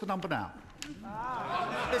 What's the number now?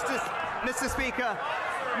 Mr. Speaker,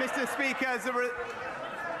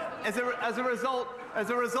 as a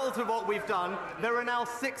result of what we've done, there are now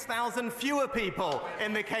 6,000 fewer people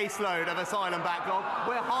in the caseload of asylum backlog.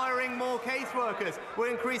 We're hiring more caseworkers. We're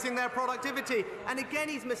increasing their productivity. And again,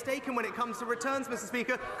 he's mistaken when it comes to returns, Mr.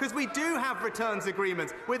 Speaker, because we do have returns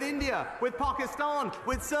agreements with India, with Pakistan,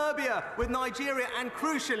 with Serbia, with Nigeria, and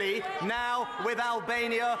crucially, now with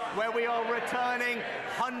Albania, where we are returning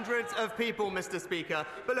hundreds of people, Mr. Speaker.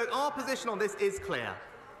 But look, our position on this is clear.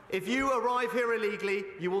 If you arrive here illegally,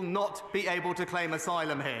 you will not be able to claim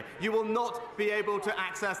asylum here. You will not be able to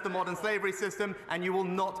access the modern slavery system, and you will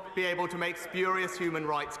not be able to make spurious human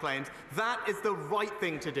rights claims. That is the right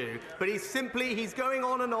thing to do. But he's going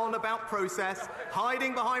on and on about process,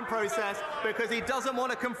 hiding behind process, because he doesn't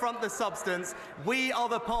want to confront the substance. We are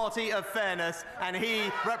the party of fairness, and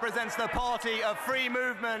he represents the party of free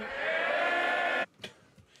movement.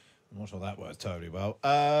 I'm not sure that works totally well.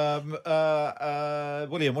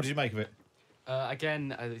 William, what did you make of it?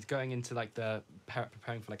 Again, going into like the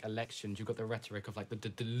preparing for like elections, you've got the rhetoric of like the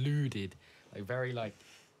deluded, like very like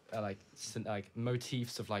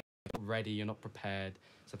motifs of like ready, you're not prepared.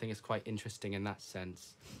 So I think it's quite interesting in that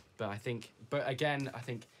sense. But again, I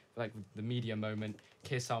think like the media moment,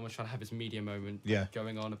 Keir Starmer was trying to have his media moment,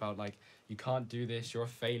 going on about like you can't do this, you're a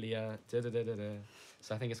failure.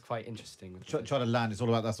 So I think it's quite interesting. Trying to land, that's all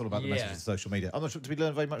about the messages of social media. I'm not sure, did we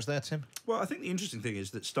learn very much there, Tim? Well, I think the interesting thing is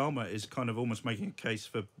that Starmer is kind of almost making a case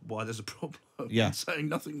for why there's a problem. Yeah. Saying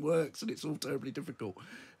nothing works and it's all terribly difficult.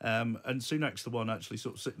 And Sunak's the one actually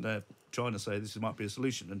sort of sitting there trying to say this might be a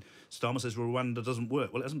solution. And Starmer says Rwanda doesn't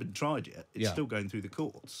work. Well, it hasn't been tried yet. It's still going through the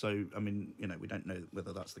courts. So, I mean, we don't know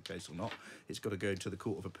whether that's the case or not. It's got to go to the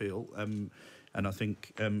Court of Appeal. And I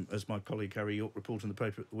think, as my colleague Harry York reported in the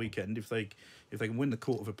paper at the weekend, if they can win the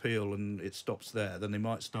Court of Appeal and it stops there, then they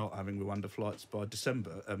might start having Rwanda flights by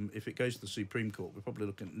December. If it goes to the Supreme Court, we're probably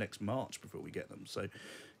looking at next March before we get them. So,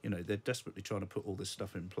 they're desperately trying to put all this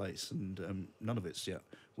stuff in place, and none of it's yet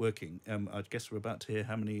working. I guess we're about to hear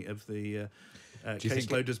how many of the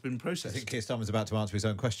caseload has been processed. I think Keir Starmer's about to answer his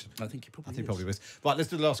own question. I think he probably is. Right, let's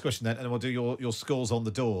do the last question then, and then we'll do your scores on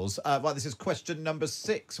the doors. Right, this is question number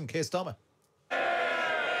 6 from Keir Starmer.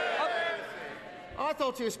 I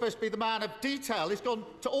thought he was supposed to be the man of detail. He's gone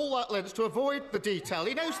to all that lengths to avoid the detail.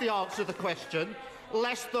 He knows the answer to the question.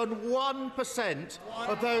 Less than 1%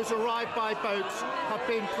 of those arrived by boats have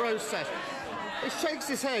been processed. He shakes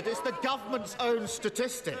his head. It's the government's own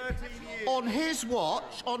statistic. On his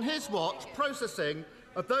watch, processing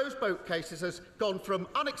of those boat cases has gone from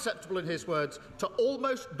unacceptable, in his words, to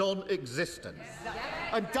almost non-existent.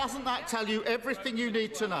 And doesn't that tell you everything you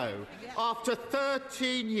need to know? After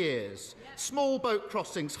 13 years, small boat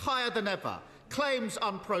crossings higher than ever, claims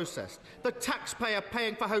unprocessed, the taxpayer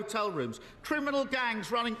paying for hotel rooms, criminal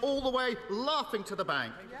gangs running all the way laughing to the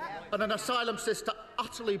bank, and an asylum system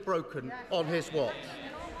utterly broken on his watch.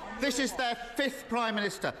 This is their 5th Prime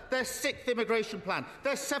Minister, their 6th immigration plan,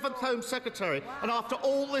 their 7th Home Secretary, and after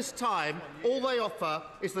all this time, all they offer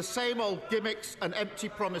is the same old gimmicks and empty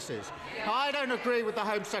promises. Now, I don't agree with the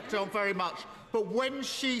Home Secretary on very much, but when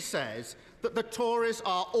she says that the Tories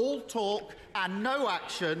are all talk and no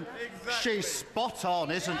action, she's spot on,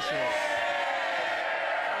 isn't she?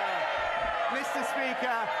 Mr.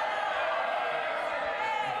 Speaker.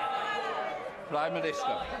 Prime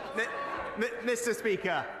Minister. Mr.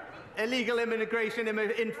 Speaker, illegal immigration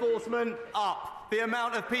enforcement up. The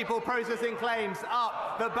amount of people processing claims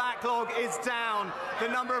up. The backlog is down. The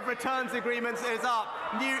number of returns agreements is up.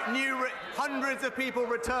 Hundreds of people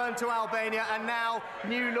returned to Albania, and now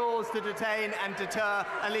new laws to detain and deter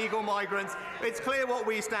illegal migrants. It's clear what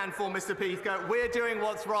we stand for, Mr. Peacock. We're doing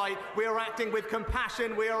what's right. We are acting with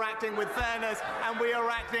compassion. We are acting with fairness, and we are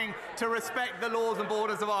acting to respect the laws and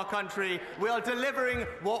borders of our country. We are delivering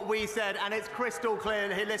what we said, and it's crystal clear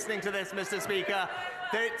listening to this, Mr. Speaker,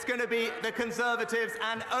 that it's going to be the Conservatives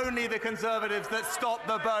and only the Conservatives that stop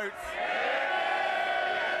the boats.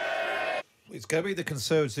 It's going to be the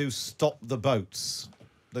Conservatives who stop the boats.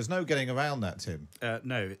 There's no getting around that, Tim.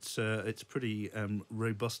 No, it's pretty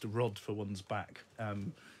robust rod for one's back.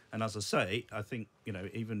 And as I say, I think,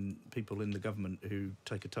 even people in the government who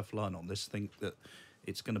take a tough line on this think that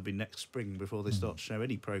it's going to be next spring before they start to show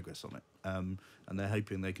any progress on it. And they're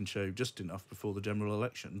hoping they can show just enough before the general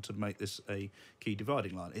election to make this a key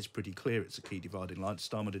dividing line. It's pretty clear it's a key dividing line.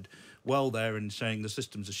 Starmer did well there in saying the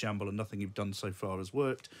system's a shamble and nothing you've done so far has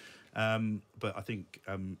worked. But I think,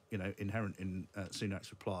 inherent in Sunak's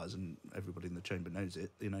replies, and everybody in the chamber knows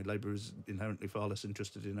it, Labour is inherently far less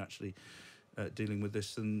interested in actually dealing with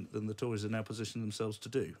this than the Tories are now positioning themselves to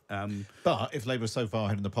do. But if Labour are so far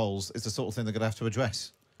ahead in the polls, it's the sort of thing they're going to have to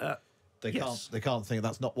address. They yes. can't think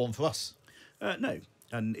that's not one for us. No.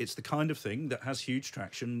 And it's the kind of thing that has huge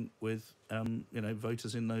traction with,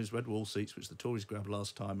 voters in those red wall seats, which the Tories grabbed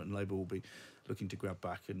last time, and Labour will be looking to grab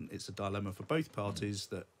back. And it's a dilemma for both parties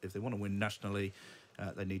that if they want to win nationally,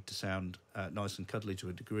 they need to sound nice and cuddly to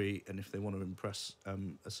a degree, and if they want to impress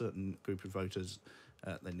a certain group of voters,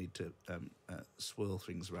 they need to swirl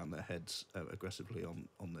things around their heads aggressively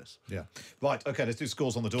on this. Yeah. Right, OK, let's do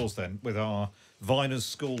scores on the doors then with our Viners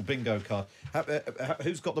School bingo card.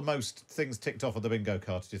 Who's got the most things ticked off on the bingo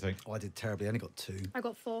card, do you think? Oh, I did terribly. I only got 2. I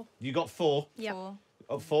got 4. You got 4? Yeah. 4.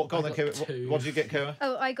 Oh, 4. Go on then, Kira. What did you get, Kira?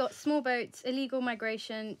 Oh, I got small boats, illegal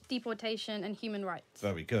migration, deportation, and human rights.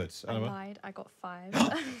 Very good. I lied. I got 5.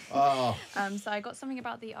 Oh. So I got something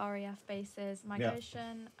about the RAF bases,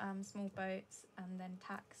 migration, small boats, and then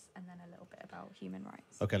tax, and then a little bit about human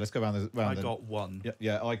rights. OK, let's go around the... I got 1.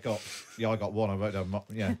 Yeah, I got 1. I wrote down,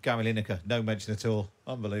 Gary Lineker, no mention at all.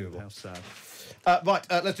 Unbelievable. How sad. Right,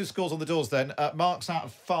 let's do scores on the doors then. Marks out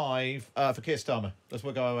of 5 for Keir Starmer. Let's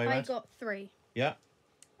work our way around. I got 3. Yeah.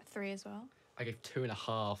 3 as well. I gave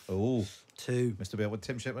 2.5. Oh, 2. Mr. Beale with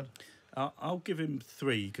Tim Shipman. I'll give him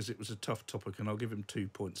 3 because it was a tough topic, and I'll give him 2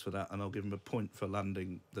 points for that, and I'll give him a point for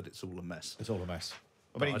landing that it's all a mess. It's all a mess.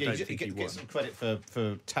 I mean, he gets some credit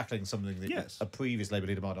for tackling something that a previous Labour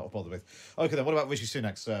leader might not have bothered with. OK, then what about Rishi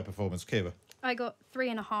Sunak's performance? Kira? I got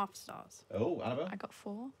 3.5 stars. Oh, Annabelle? I got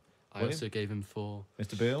 4. I also gave him 4.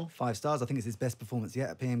 Mr. Beale? 5 stars. I think it's his best performance yet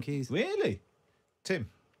at PMQs. Really? Tim?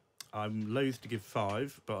 I'm loath to give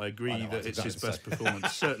 5, but I agree that it's his best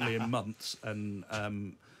performance, certainly in months. And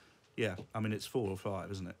it's 4 or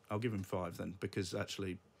 5, isn't it? I'll give him 5 then, because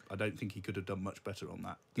actually I don't think he could have done much better on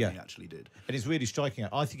that than he actually did. And it's really striking.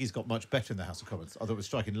 I think he's got much better in the House of Commons. I thought it was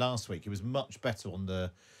striking last week. He was much better on the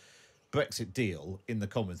Brexit deal in the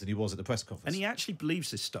Commons than he was at the press conference. And he actually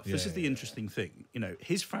believes this stuff. This is the interesting thing.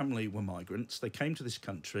 His family were migrants. They came to this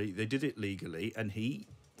country. They did it legally, and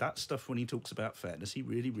that stuff, when he talks about fairness, he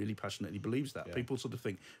really, really passionately believes that. Yeah. People sort of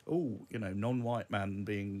think, non-white man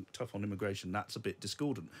being tough on immigration, that's a bit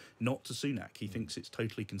discordant. Not to Sunak. He thinks it's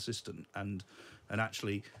totally consistent, and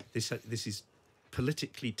actually this is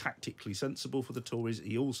politically, tactically sensible for the Tories.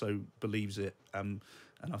 He also believes it, and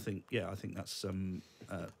I think that's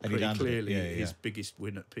pretty clearly his biggest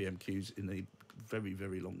win at PMQs in a very,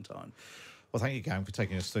 very long time. Well, thank you, Gam, for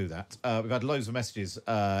taking us through that. We've had loads of messages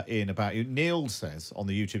in about you. Neil says on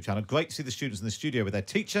the YouTube channel, great to see the students in the studio with their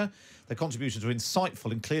teacher. Their contributions were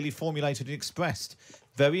insightful and clearly formulated and expressed.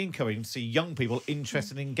 Very encouraging to see young people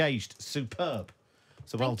interested and engaged. Superb.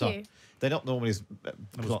 So well done. You. They're not normally as... I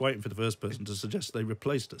was waiting for the first person to suggest they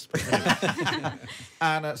replaced us. But anyway.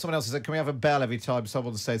 And someone else said, can we have a bell every time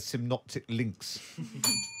someone says synoptic links?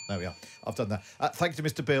 There we are. I've done that. Thank you to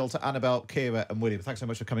Mr. Bill, to Annabelle, Kira and William. Thanks so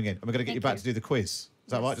much for coming in. And we're going to get you back to do the quiz. Is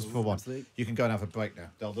that right? Just before 1. Absolutely. You can go and have a break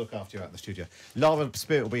now. They'll look after you out in the studio. Lava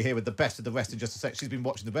Spirit will be here with the best of the rest in just a sec. She's been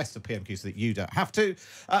watching the rest of PMQ so that you don't have to.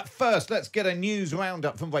 First, let's get a news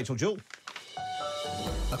roundup from Rachel Jewell.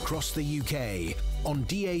 Across the UK, on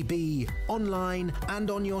DAB, online and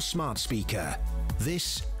on your smart speaker.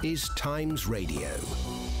 This is Times Radio.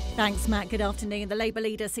 Thanks, Matt. Good afternoon. The Labour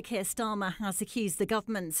leader, Sir Keir Starmer, has accused the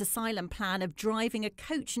government's asylum plan of driving a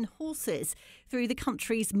coach and horses through the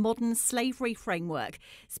country's modern slavery framework.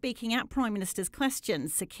 Speaking at Prime Minister's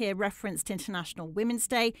questions, Sir Keir referenced International Women's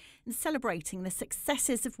Day and celebrating the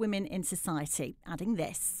successes of women in society, adding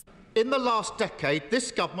this. In the last decade,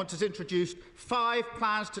 this government has introduced 5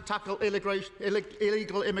 plans to tackle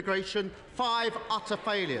illegal immigration, 5 utter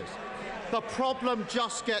failures. The problem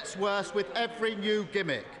just gets worse with every new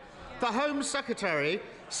gimmick. The Home Secretary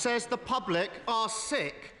says the public are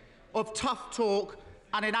sick of tough talk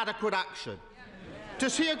and inadequate action.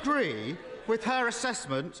 Does he agree with her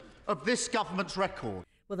assessment of this government's record?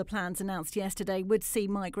 Well, the plans announced yesterday would see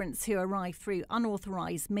migrants who arrive through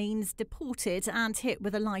unauthorised means deported and hit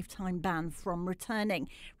with a lifetime ban from returning.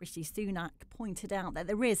 Rishi Sunak pointed out that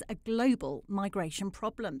there is a global migration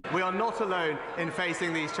problem. We are not alone in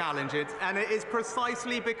facing these challenges, and it is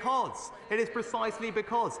precisely because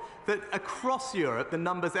that across Europe, the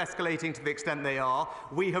numbers escalating to the extent they are,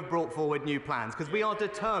 we have brought forward new plans, because we are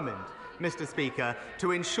determined, Mr. Speaker,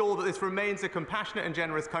 to ensure that this remains a compassionate and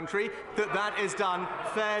generous country, that is done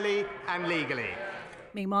fairly and legally.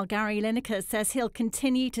 Meanwhile, Gary Lineker says he'll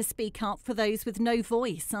continue to speak up for those with no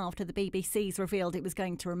voice after the BBC's revealed it was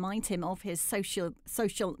going to remind him of his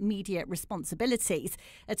social media responsibilities.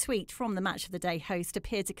 A tweet from the Match of the Day host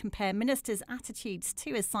appeared to compare ministers' attitudes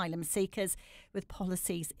to asylum seekers with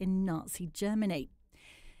policies in Nazi Germany.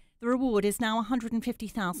 The reward is now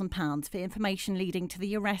 £150,000 for information leading to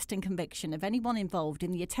the arrest and conviction of anyone involved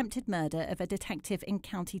in the attempted murder of a detective in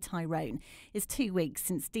County Tyrone. It's 2 weeks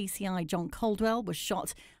since DCI John Caldwell was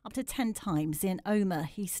shot up to 10 times in Omagh.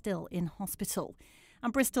 He's still in hospital.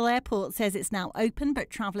 And Bristol Airport says it's now open,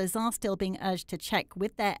 but travellers are still being urged to check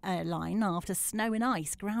with their airline after snow and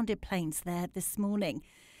ice grounded planes there this morning.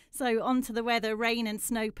 So on to the weather. Rain and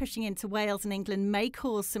snow pushing into Wales and England may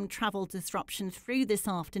cause some travel disruption through this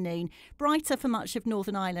afternoon. Brighter for much of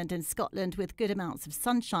Northern Ireland and Scotland with good amounts of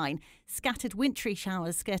sunshine. Scattered wintry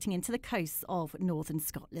showers skirting into the coasts of northern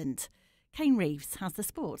Scotland. Kane Reeves has the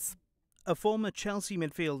sports. A former Chelsea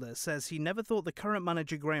midfielder says he never thought the current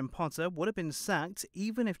manager Graham Potter would have been sacked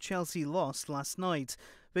even if Chelsea lost last night.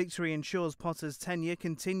 Victory ensures Potter's tenure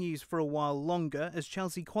continues for a while longer as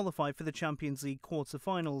Chelsea qualify for the Champions League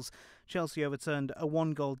quarter-finals. Chelsea overturned a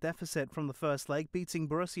 1-goal deficit from the first leg, beating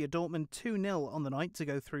Borussia Dortmund 2-0 on the night to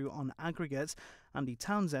go through on aggregate. Andy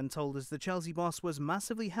Townsend told us the Chelsea boss was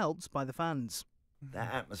massively helped by the fans.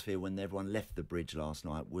 That atmosphere when everyone left the bridge last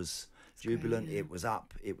night was jubilant. Great, yeah. It was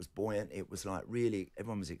up, it was buoyant, it was like really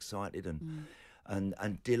everyone was excited and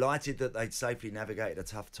delighted that they'd safely navigated a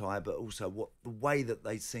tough tie, but also the way that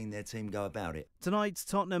they'd seen their team go about it. Tonight,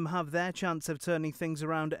 Tottenham have their chance of turning things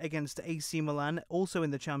around against AC Milan, also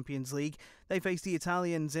in the Champions League. They face the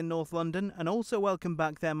Italians in North London and also welcome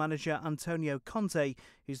back their manager Antonio Conte,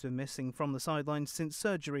 who's been missing from the sidelines since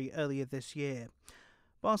surgery earlier this year.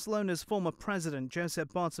 Barcelona's former president,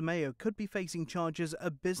 Josep Bartomeu, could be facing charges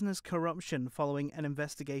of business corruption following an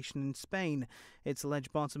investigation in Spain. It's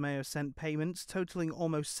alleged Bartomeu sent payments totalling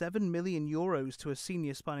almost €7 million to a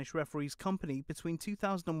senior Spanish referee's company between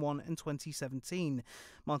 2001 and 2017.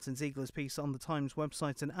 Martin Ziegler's piece on the Times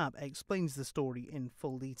website and app explains the story in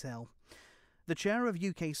full detail. The chair of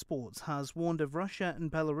UK Sports has warned of Russia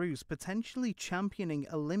and Belarus potentially championing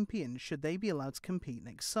Olympians should they be allowed to compete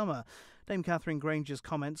next summer. Dame Catherine Granger's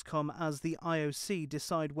comments come as the IOC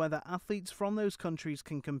decide whether athletes from those countries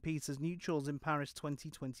can compete as neutrals in Paris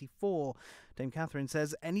 2024. Dame Catherine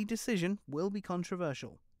says any decision will be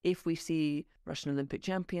controversial. If we see Russian Olympic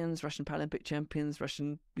champions, Russian Paralympic champions,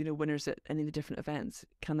 Russian winners at any of the different events,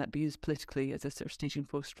 can that be used politically as a sort of staging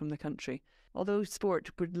post from the country? Although sport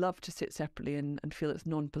would love to sit separately and feel it's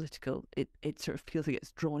non-political, it sort of feels like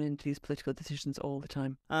it's drawn into these political decisions all the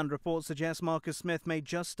time. And reports suggest Marcus Smith may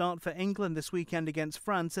just start for England this weekend against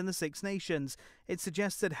France in the Six Nations. It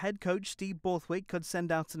suggests that head coach Steve Borthwick could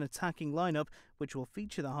send out an attacking lineup, which will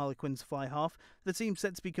feature the Harlequins fly half. The team's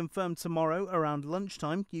set to be confirmed tomorrow around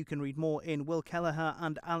lunchtime. You can read more in Will Kelleher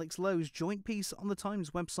and Alex Lowe's joint piece on the Times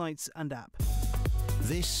websites and app.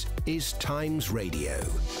 This is Times Radio.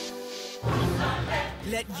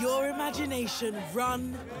 Let your imagination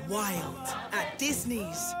run wild at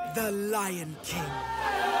Disney's The Lion King.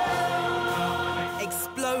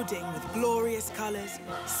 Exploding with glorious colours,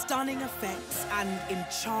 stunning effects and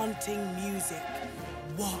enchanting music.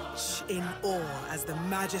 Watch in awe as the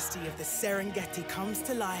majesty of the Serengeti comes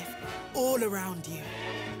to life all around you,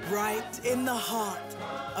 right in the heart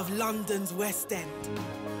of London's West End.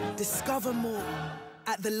 Discover more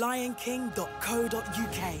at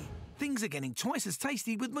thelionking.co.uk. Things are getting twice as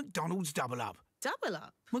tasty with McDonald's Double Up. Double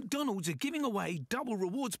up? McDonald's are giving away double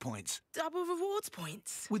rewards points. Double rewards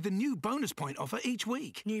points? With the new bonus point offer each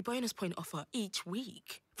week. New bonus point offer each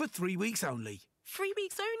week? For 3 weeks only. 3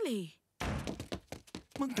 weeks only?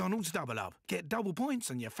 McDonald's Double Up. Get double points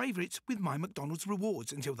on your favourites with My McDonald's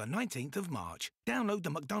Rewards until the 19th of March. Download the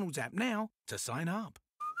McDonald's app now to sign up.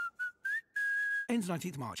 Ends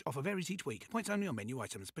 19th March. Offer varies each week. Points only on menu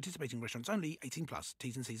items. Participating restaurants only. 18+.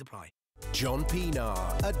 T's and C's apply. John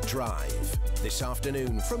Pienaar at Drive. This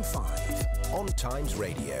afternoon from 5 on Times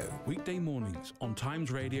Radio. Weekday mornings on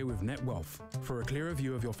Times Radio with NetWealth. For a clearer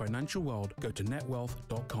view of your financial world, go to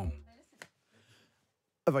netwealth.com.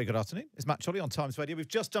 A very good afternoon. It's Matt Chorley on Times Radio. We've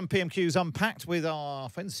just done PMQs Unpacked with our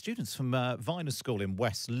friends, students from Viners School in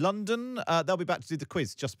West London. They'll be back to do the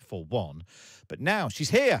quiz just before 1. But now she's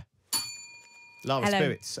here. Lara Hello.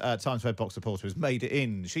 Spirits, Times Red Box reporter, has made it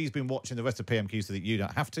in. She's been watching the rest of PMQ so that you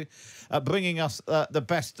don't have to. Bringing us the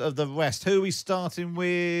best of the rest. Who are we starting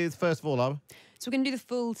with first of all, Lara? So we're going to do the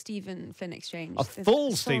full Stephen Flynn exchange.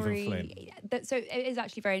 Stephen Flynn? So it is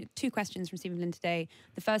actually 2 questions from Stephen Flynn today.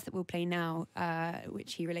 The first that we'll play now,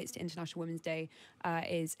 which he relates to International Women's Day,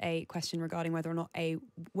 is a question regarding whether or not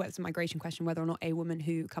it's a migration question, whether or not a woman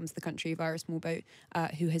who comes to the country via a small boat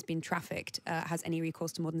who has been trafficked has any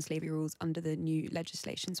recourse to modern slavery rules under the new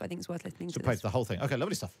legislation. So I think it's worth listening to play the whole thing. Okay,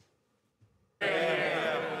 lovely stuff.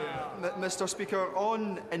 Mr. Speaker,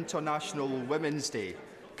 on International Women's Day,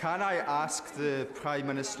 can I ask the Prime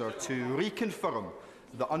Minister to reconfirm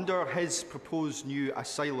that under his proposed new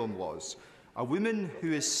asylum laws, a woman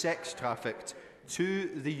who is sex trafficked to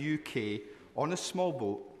the UK on a small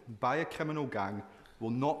boat by a criminal gang will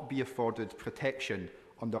not be afforded protection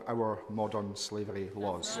under our modern slavery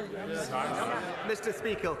laws. Mr.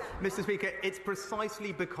 Speaker, it's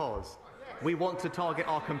precisely because we want to target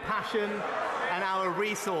our compassion and our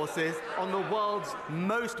resources on the world's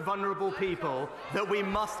most vulnerable people that we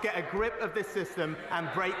must get a grip of this system and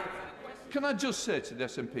break. Can I just say to the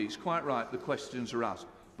SNP, it's quite right the questions are asked,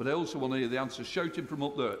 but I also want to hear the answers. Shouting from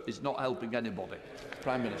up there is not helping anybody.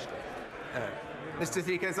 Prime Minister. Mr.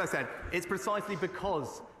 Speaker, as I said, it's precisely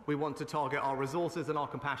because we want to target our resources and our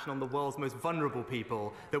compassion on the world's most vulnerable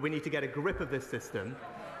people that we need to get a grip of this system,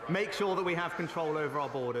 make sure that we have control over our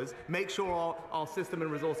borders, make sure our system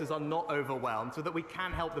and resources are not overwhelmed so that we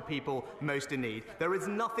can help the people most in need. There is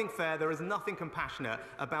nothing fair, there is nothing compassionate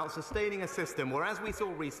about sustaining a system where, as we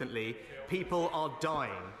saw recently, people are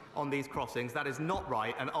dying on these crossings. That is not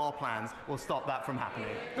right, and our plans will stop that from happening.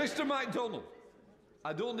 Mr. MacDonald,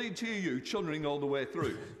 I don't need to hear you chunnering all the way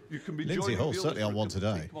through. You can be Lindsay Hall certainly on one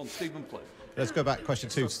today. Come on, Stephen Flynn. Let's go back. Question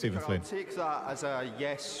 2 to Stephen Flynn. I'll take that as a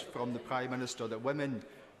yes from the Prime Minister, that women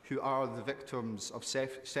who are the victims of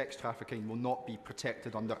sex trafficking will not be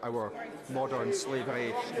protected under our modern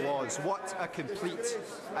slavery laws. What a complete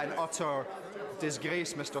and utter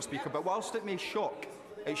disgrace, Mr. Speaker. But whilst it may shock,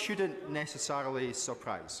 it shouldn't necessarily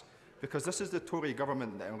surprise, because this is the Tory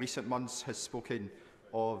government that in recent months has spoken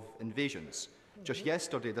of invasions. Just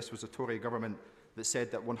yesterday, this was the Tory government that said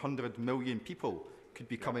that 100 million people could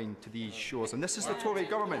be coming to these shores. And this is the Tory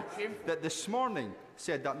government that this morning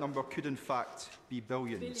said that number could in fact be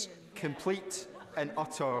billions. Complete and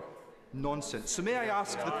utter nonsense. So may I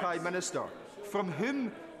ask the Prime Minister, from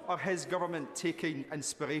whom are his government taking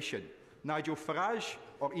inspiration? Nigel Farage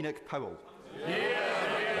or Enoch Powell? Mr.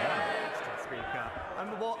 Speaker.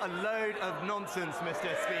 And what a load of nonsense,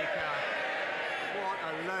 Mr. Speaker. What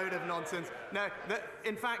a load of nonsense. No,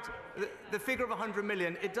 in fact, the figure of 100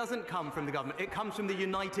 million, it doesn't come from the government. It comes from the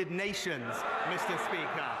United Nations, Mr.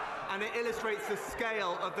 Speaker. And it illustrates the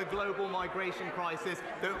scale of the global migration crisis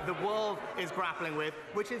that the world is grappling with,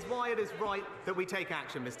 which is why it is right that we take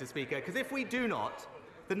action, Mr. Speaker. Because if we do not,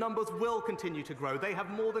 the numbers will continue to grow. They have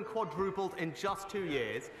more than quadrupled in just 2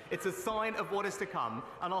 years. It's a sign of what is to come,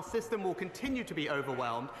 and our system will continue to be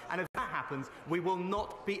overwhelmed. And if that happens, we will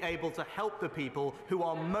not be able to help the people who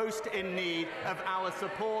are most in need of our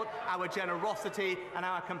support, our generosity, and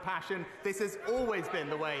our compassion. This has always been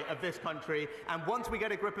the way of this country, and once we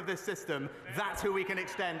get a grip of this system, that's who we can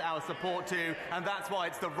extend our support to, and that's why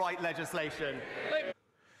it's the right legislation.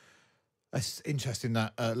 It's interesting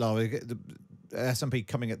that, Lara, the SNP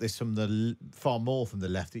coming at this from the far more from the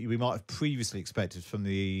left that we might have previously expected from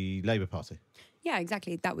the Labour Party. Yeah,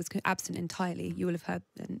 exactly. That was absent entirely. You will have heard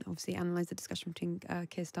and obviously analysed the discussion between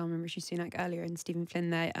Keir Starmer and Rishi Sunak earlier, and Stephen Flynn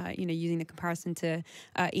there, using the comparison to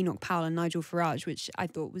Enoch Powell and Nigel Farage, which I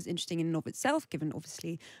thought was interesting in and of itself, given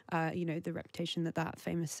obviously, the reputation that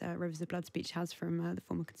famous Rivers of Blood speech has from the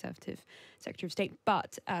former Conservative Secretary of State.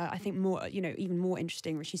 But I think more, even more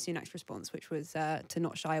interesting, Rishi Sunak's response, which was to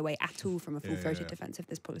not shy away at all from a full-throated defence of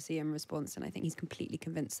this policy and response. And I think he's completely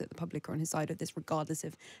convinced that the public are on his side of this, regardless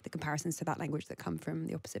of the comparisons to that language that come from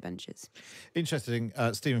the opposite benches. Interesting,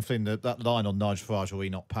 Stephen Flynn, that line on Nigel Farage or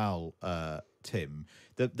Enoch Powell, Tim,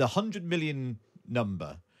 the 100 million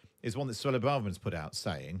number is one that Suella Braverman's put out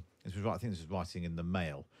saying, I think this was writing in the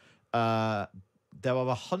Mail, there are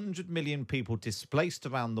 100 million people displaced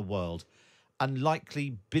around the world and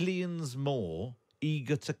likely billions more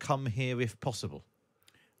eager to come here if possible.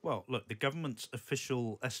 Well, look, the government's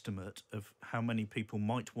official estimate of how many people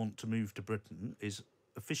might want to move to Britain is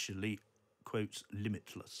officially, quotes,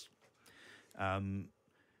 limitless.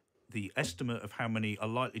 The estimate of how many are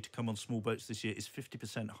likely to come on small boats this year is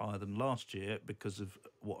 50% higher than last year because of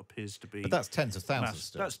what appears to be... But that's tens of thousands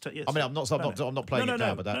still. Yes. I mean, I'm not playing it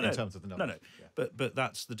down, but that in terms of the numbers. No. But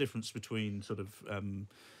that's the difference between sort of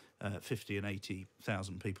 50 and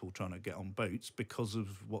 80,000 people trying to get on boats because of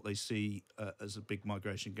what they see as a big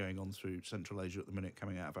migration going on through Central Asia at the minute,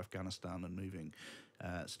 coming out of Afghanistan and moving,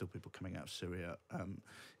 still people coming out of Syria.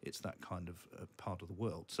 It's that kind of part of the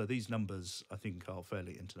world. So these numbers, I think, are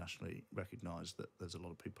fairly internationally recognised that there's a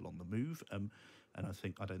lot of people on the move. And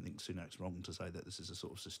I don't think Sunak's wrong to say that this is a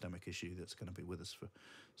sort of systemic issue that's going to be with us for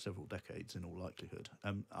several decades in all likelihood.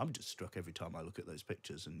 I'm just struck every time I look at those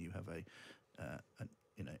pictures and you have a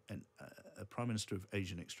Prime Minister of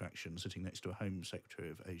Asian extraction sitting next to a Home Secretary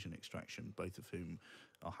of Asian extraction, both of whom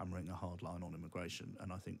are hammering a hard line on immigration.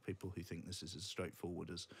 And I think people who think this is as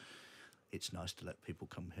straightforward as it's nice to let people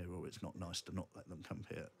come here, or it's not nice to not let them come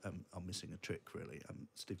here, are missing a trick, really.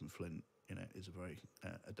 Stephen Flynn, is a very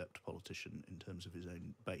adept politician in terms of his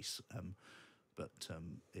own base, but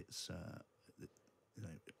it's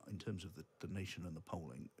in terms of the nation and the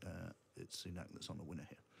polling, it's Sunak that's on the winner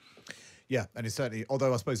here. Yeah, and it's certainly,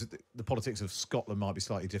 although I suppose the politics of Scotland might be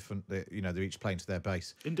slightly different. They're each playing to their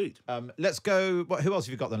base. Indeed. Let's go. Who else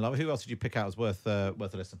have you got then, Love? Who else did you pick out as worth a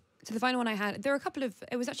listen? So the final one I had, there were a couple of,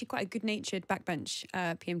 it was actually quite a good-natured backbench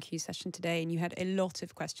PMQ session today, and you had a lot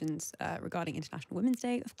of questions regarding International Women's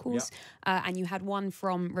Day, of course, and you had one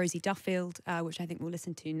from Rosie Duffield, which I think we'll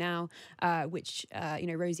listen to now, which,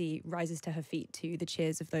 Rosie rises to her feet to the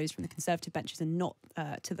cheers of those from the Conservative benches and not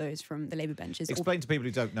to those from the Labour benches. Explain to people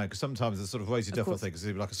who don't know, because sometimes the sort of Rosie Duffield thing is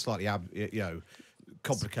like a slightly,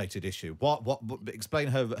 complicated issue. What explain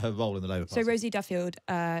her role in the Labour Party. So Rosie Duffield's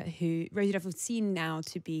seen now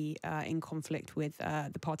to be in conflict with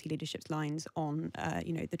the party leadership's lines on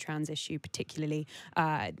the trans issue particularly.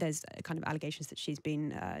 There's kind of allegations that she's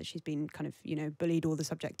been kind of bullied, or the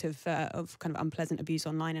subject of kind of unpleasant abuse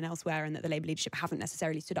online and elsewhere, and that the Labour leadership haven't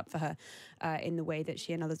necessarily stood up for her in the way that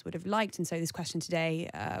she and others would have liked. And so this question today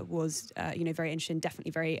was very interesting,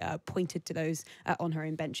 definitely very pointed to those on her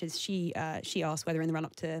own benches. She asked whether in the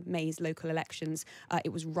run-up to May's local elections,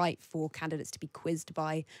 it was right for candidates to be quizzed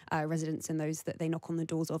by residents and those that they knock on the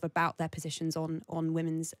doors of about their positions on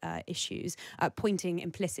women's issues, pointing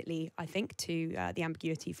implicitly, I think, to the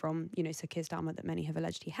ambiguity from, Sir Keir Starmer that many have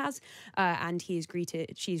alleged he has, and she's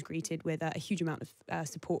greeted with a huge amount of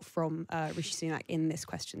support from Rishi Sunak in this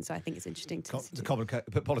question. So I think it's interesting to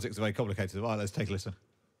but politics are very complicated. Right, let's take a listen.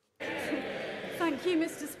 Thank you,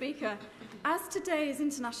 Mr. Speaker. As today is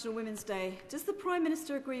International Women's Day, does the Prime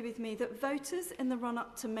Minister agree with me that voters in the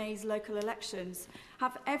run-up to May's local elections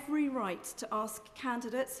have every right to ask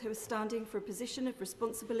candidates who are standing for a position of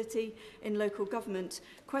responsibility in local government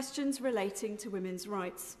questions relating to women's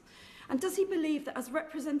rights? And does he believe that as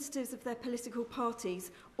representatives of their political parties,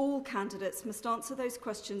 all candidates must answer those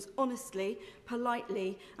questions honestly,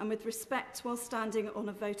 politely and with respect while standing on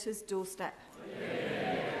a voter's doorstep?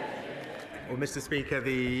 Well, Mr. Speaker,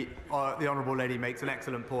 the Honourable Lady makes an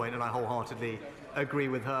excellent point, and I wholeheartedly agree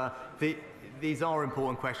with her. These are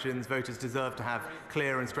important questions. Voters deserve to have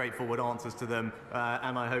clear and straightforward answers to them,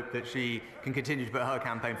 and I hope that she can continue to put her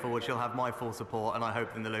campaign forward. She'll have my full support, and I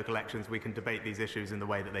hope in the local elections we can debate these issues in the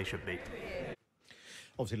way that they should be.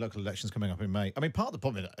 Obviously, local elections coming up in May. I mean, part of the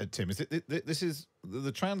problem, Tim, is that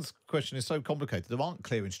the trans question is so complicated. There aren't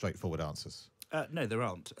clear and straightforward answers. No, there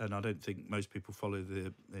aren't, and I don't think most people follow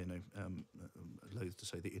the, loath to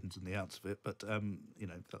say the ins and the outs of it, but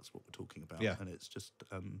that's what we're talking about. Yeah. And it's just,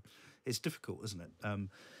 it's difficult, isn't it?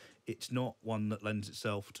 It's not one that lends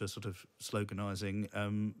itself to sort of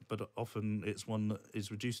sloganising, but often it's one that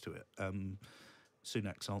is reduced to it.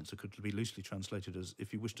 Sunak's answer could be loosely translated as,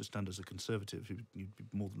 if you wish to stand as a Conservative, you'd be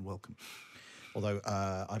more than welcome. Although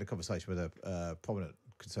I had a conversation with a prominent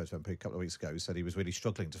Conservative MP a couple of weeks ago who said he was really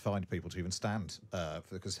struggling to find people to even stand for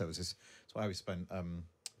the Conservatives. That's why we spent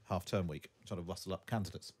half-term week trying to rustle up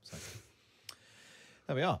candidates. So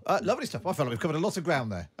there we are. Lovely stuff. I feel like we've covered a lot of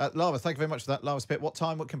ground there. Lara, thank you very much for that. Lara Spit, what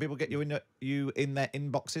time? What can people get you in their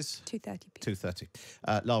inboxes? 2:30.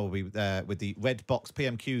 2:30. Lara will be there with the red box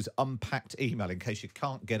PMQs Unpacked email in case you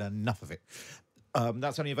can't get enough of it.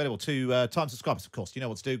 That's only available to Times subscribers, of course. You know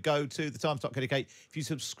what to do. Go to thetimes.co.uk. If you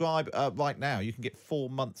subscribe right now, you can get 4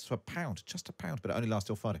 months for £1, just £1, but it only lasts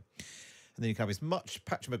till Friday. And then you can have as much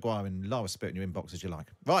Patrick Maguire and Lara Spit in your inbox as you like.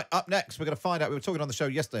 Right, up next, we're going to find out. We were talking on the show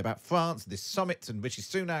yesterday about France, this summit, and Rishi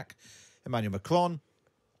Sunak, Emmanuel Macron.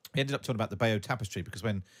 We ended up talking about the Bayeux Tapestry because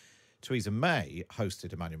when Theresa May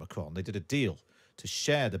hosted Emmanuel Macron, they did a deal to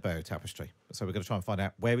share the Bayeux Tapestry. So we're going to try and find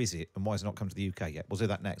out where is it and why has it not come to the UK yet. We'll do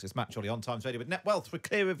that next. It's Matt Chorley on Times Radio with Net Wealth. For a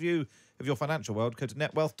clear review of your financial world, go to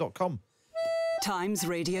netwealth.com. Times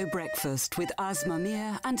Radio Breakfast with Asma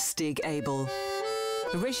Mir and Stig Abel.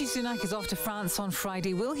 Rishi Sunak is off to France on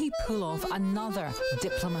Friday. Will he pull off another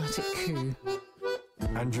diplomatic coup?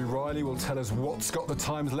 Andrew Riley will tell us what's got the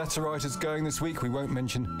Times letter writers going this week. We won't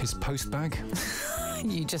mention his post bag.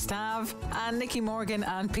 You just have. And Nicky Morgan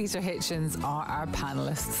and Peter Hitchens are our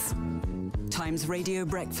panellists. Times Radio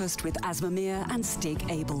Breakfast with Asma Mir and Stig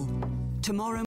Abel. Tomorrow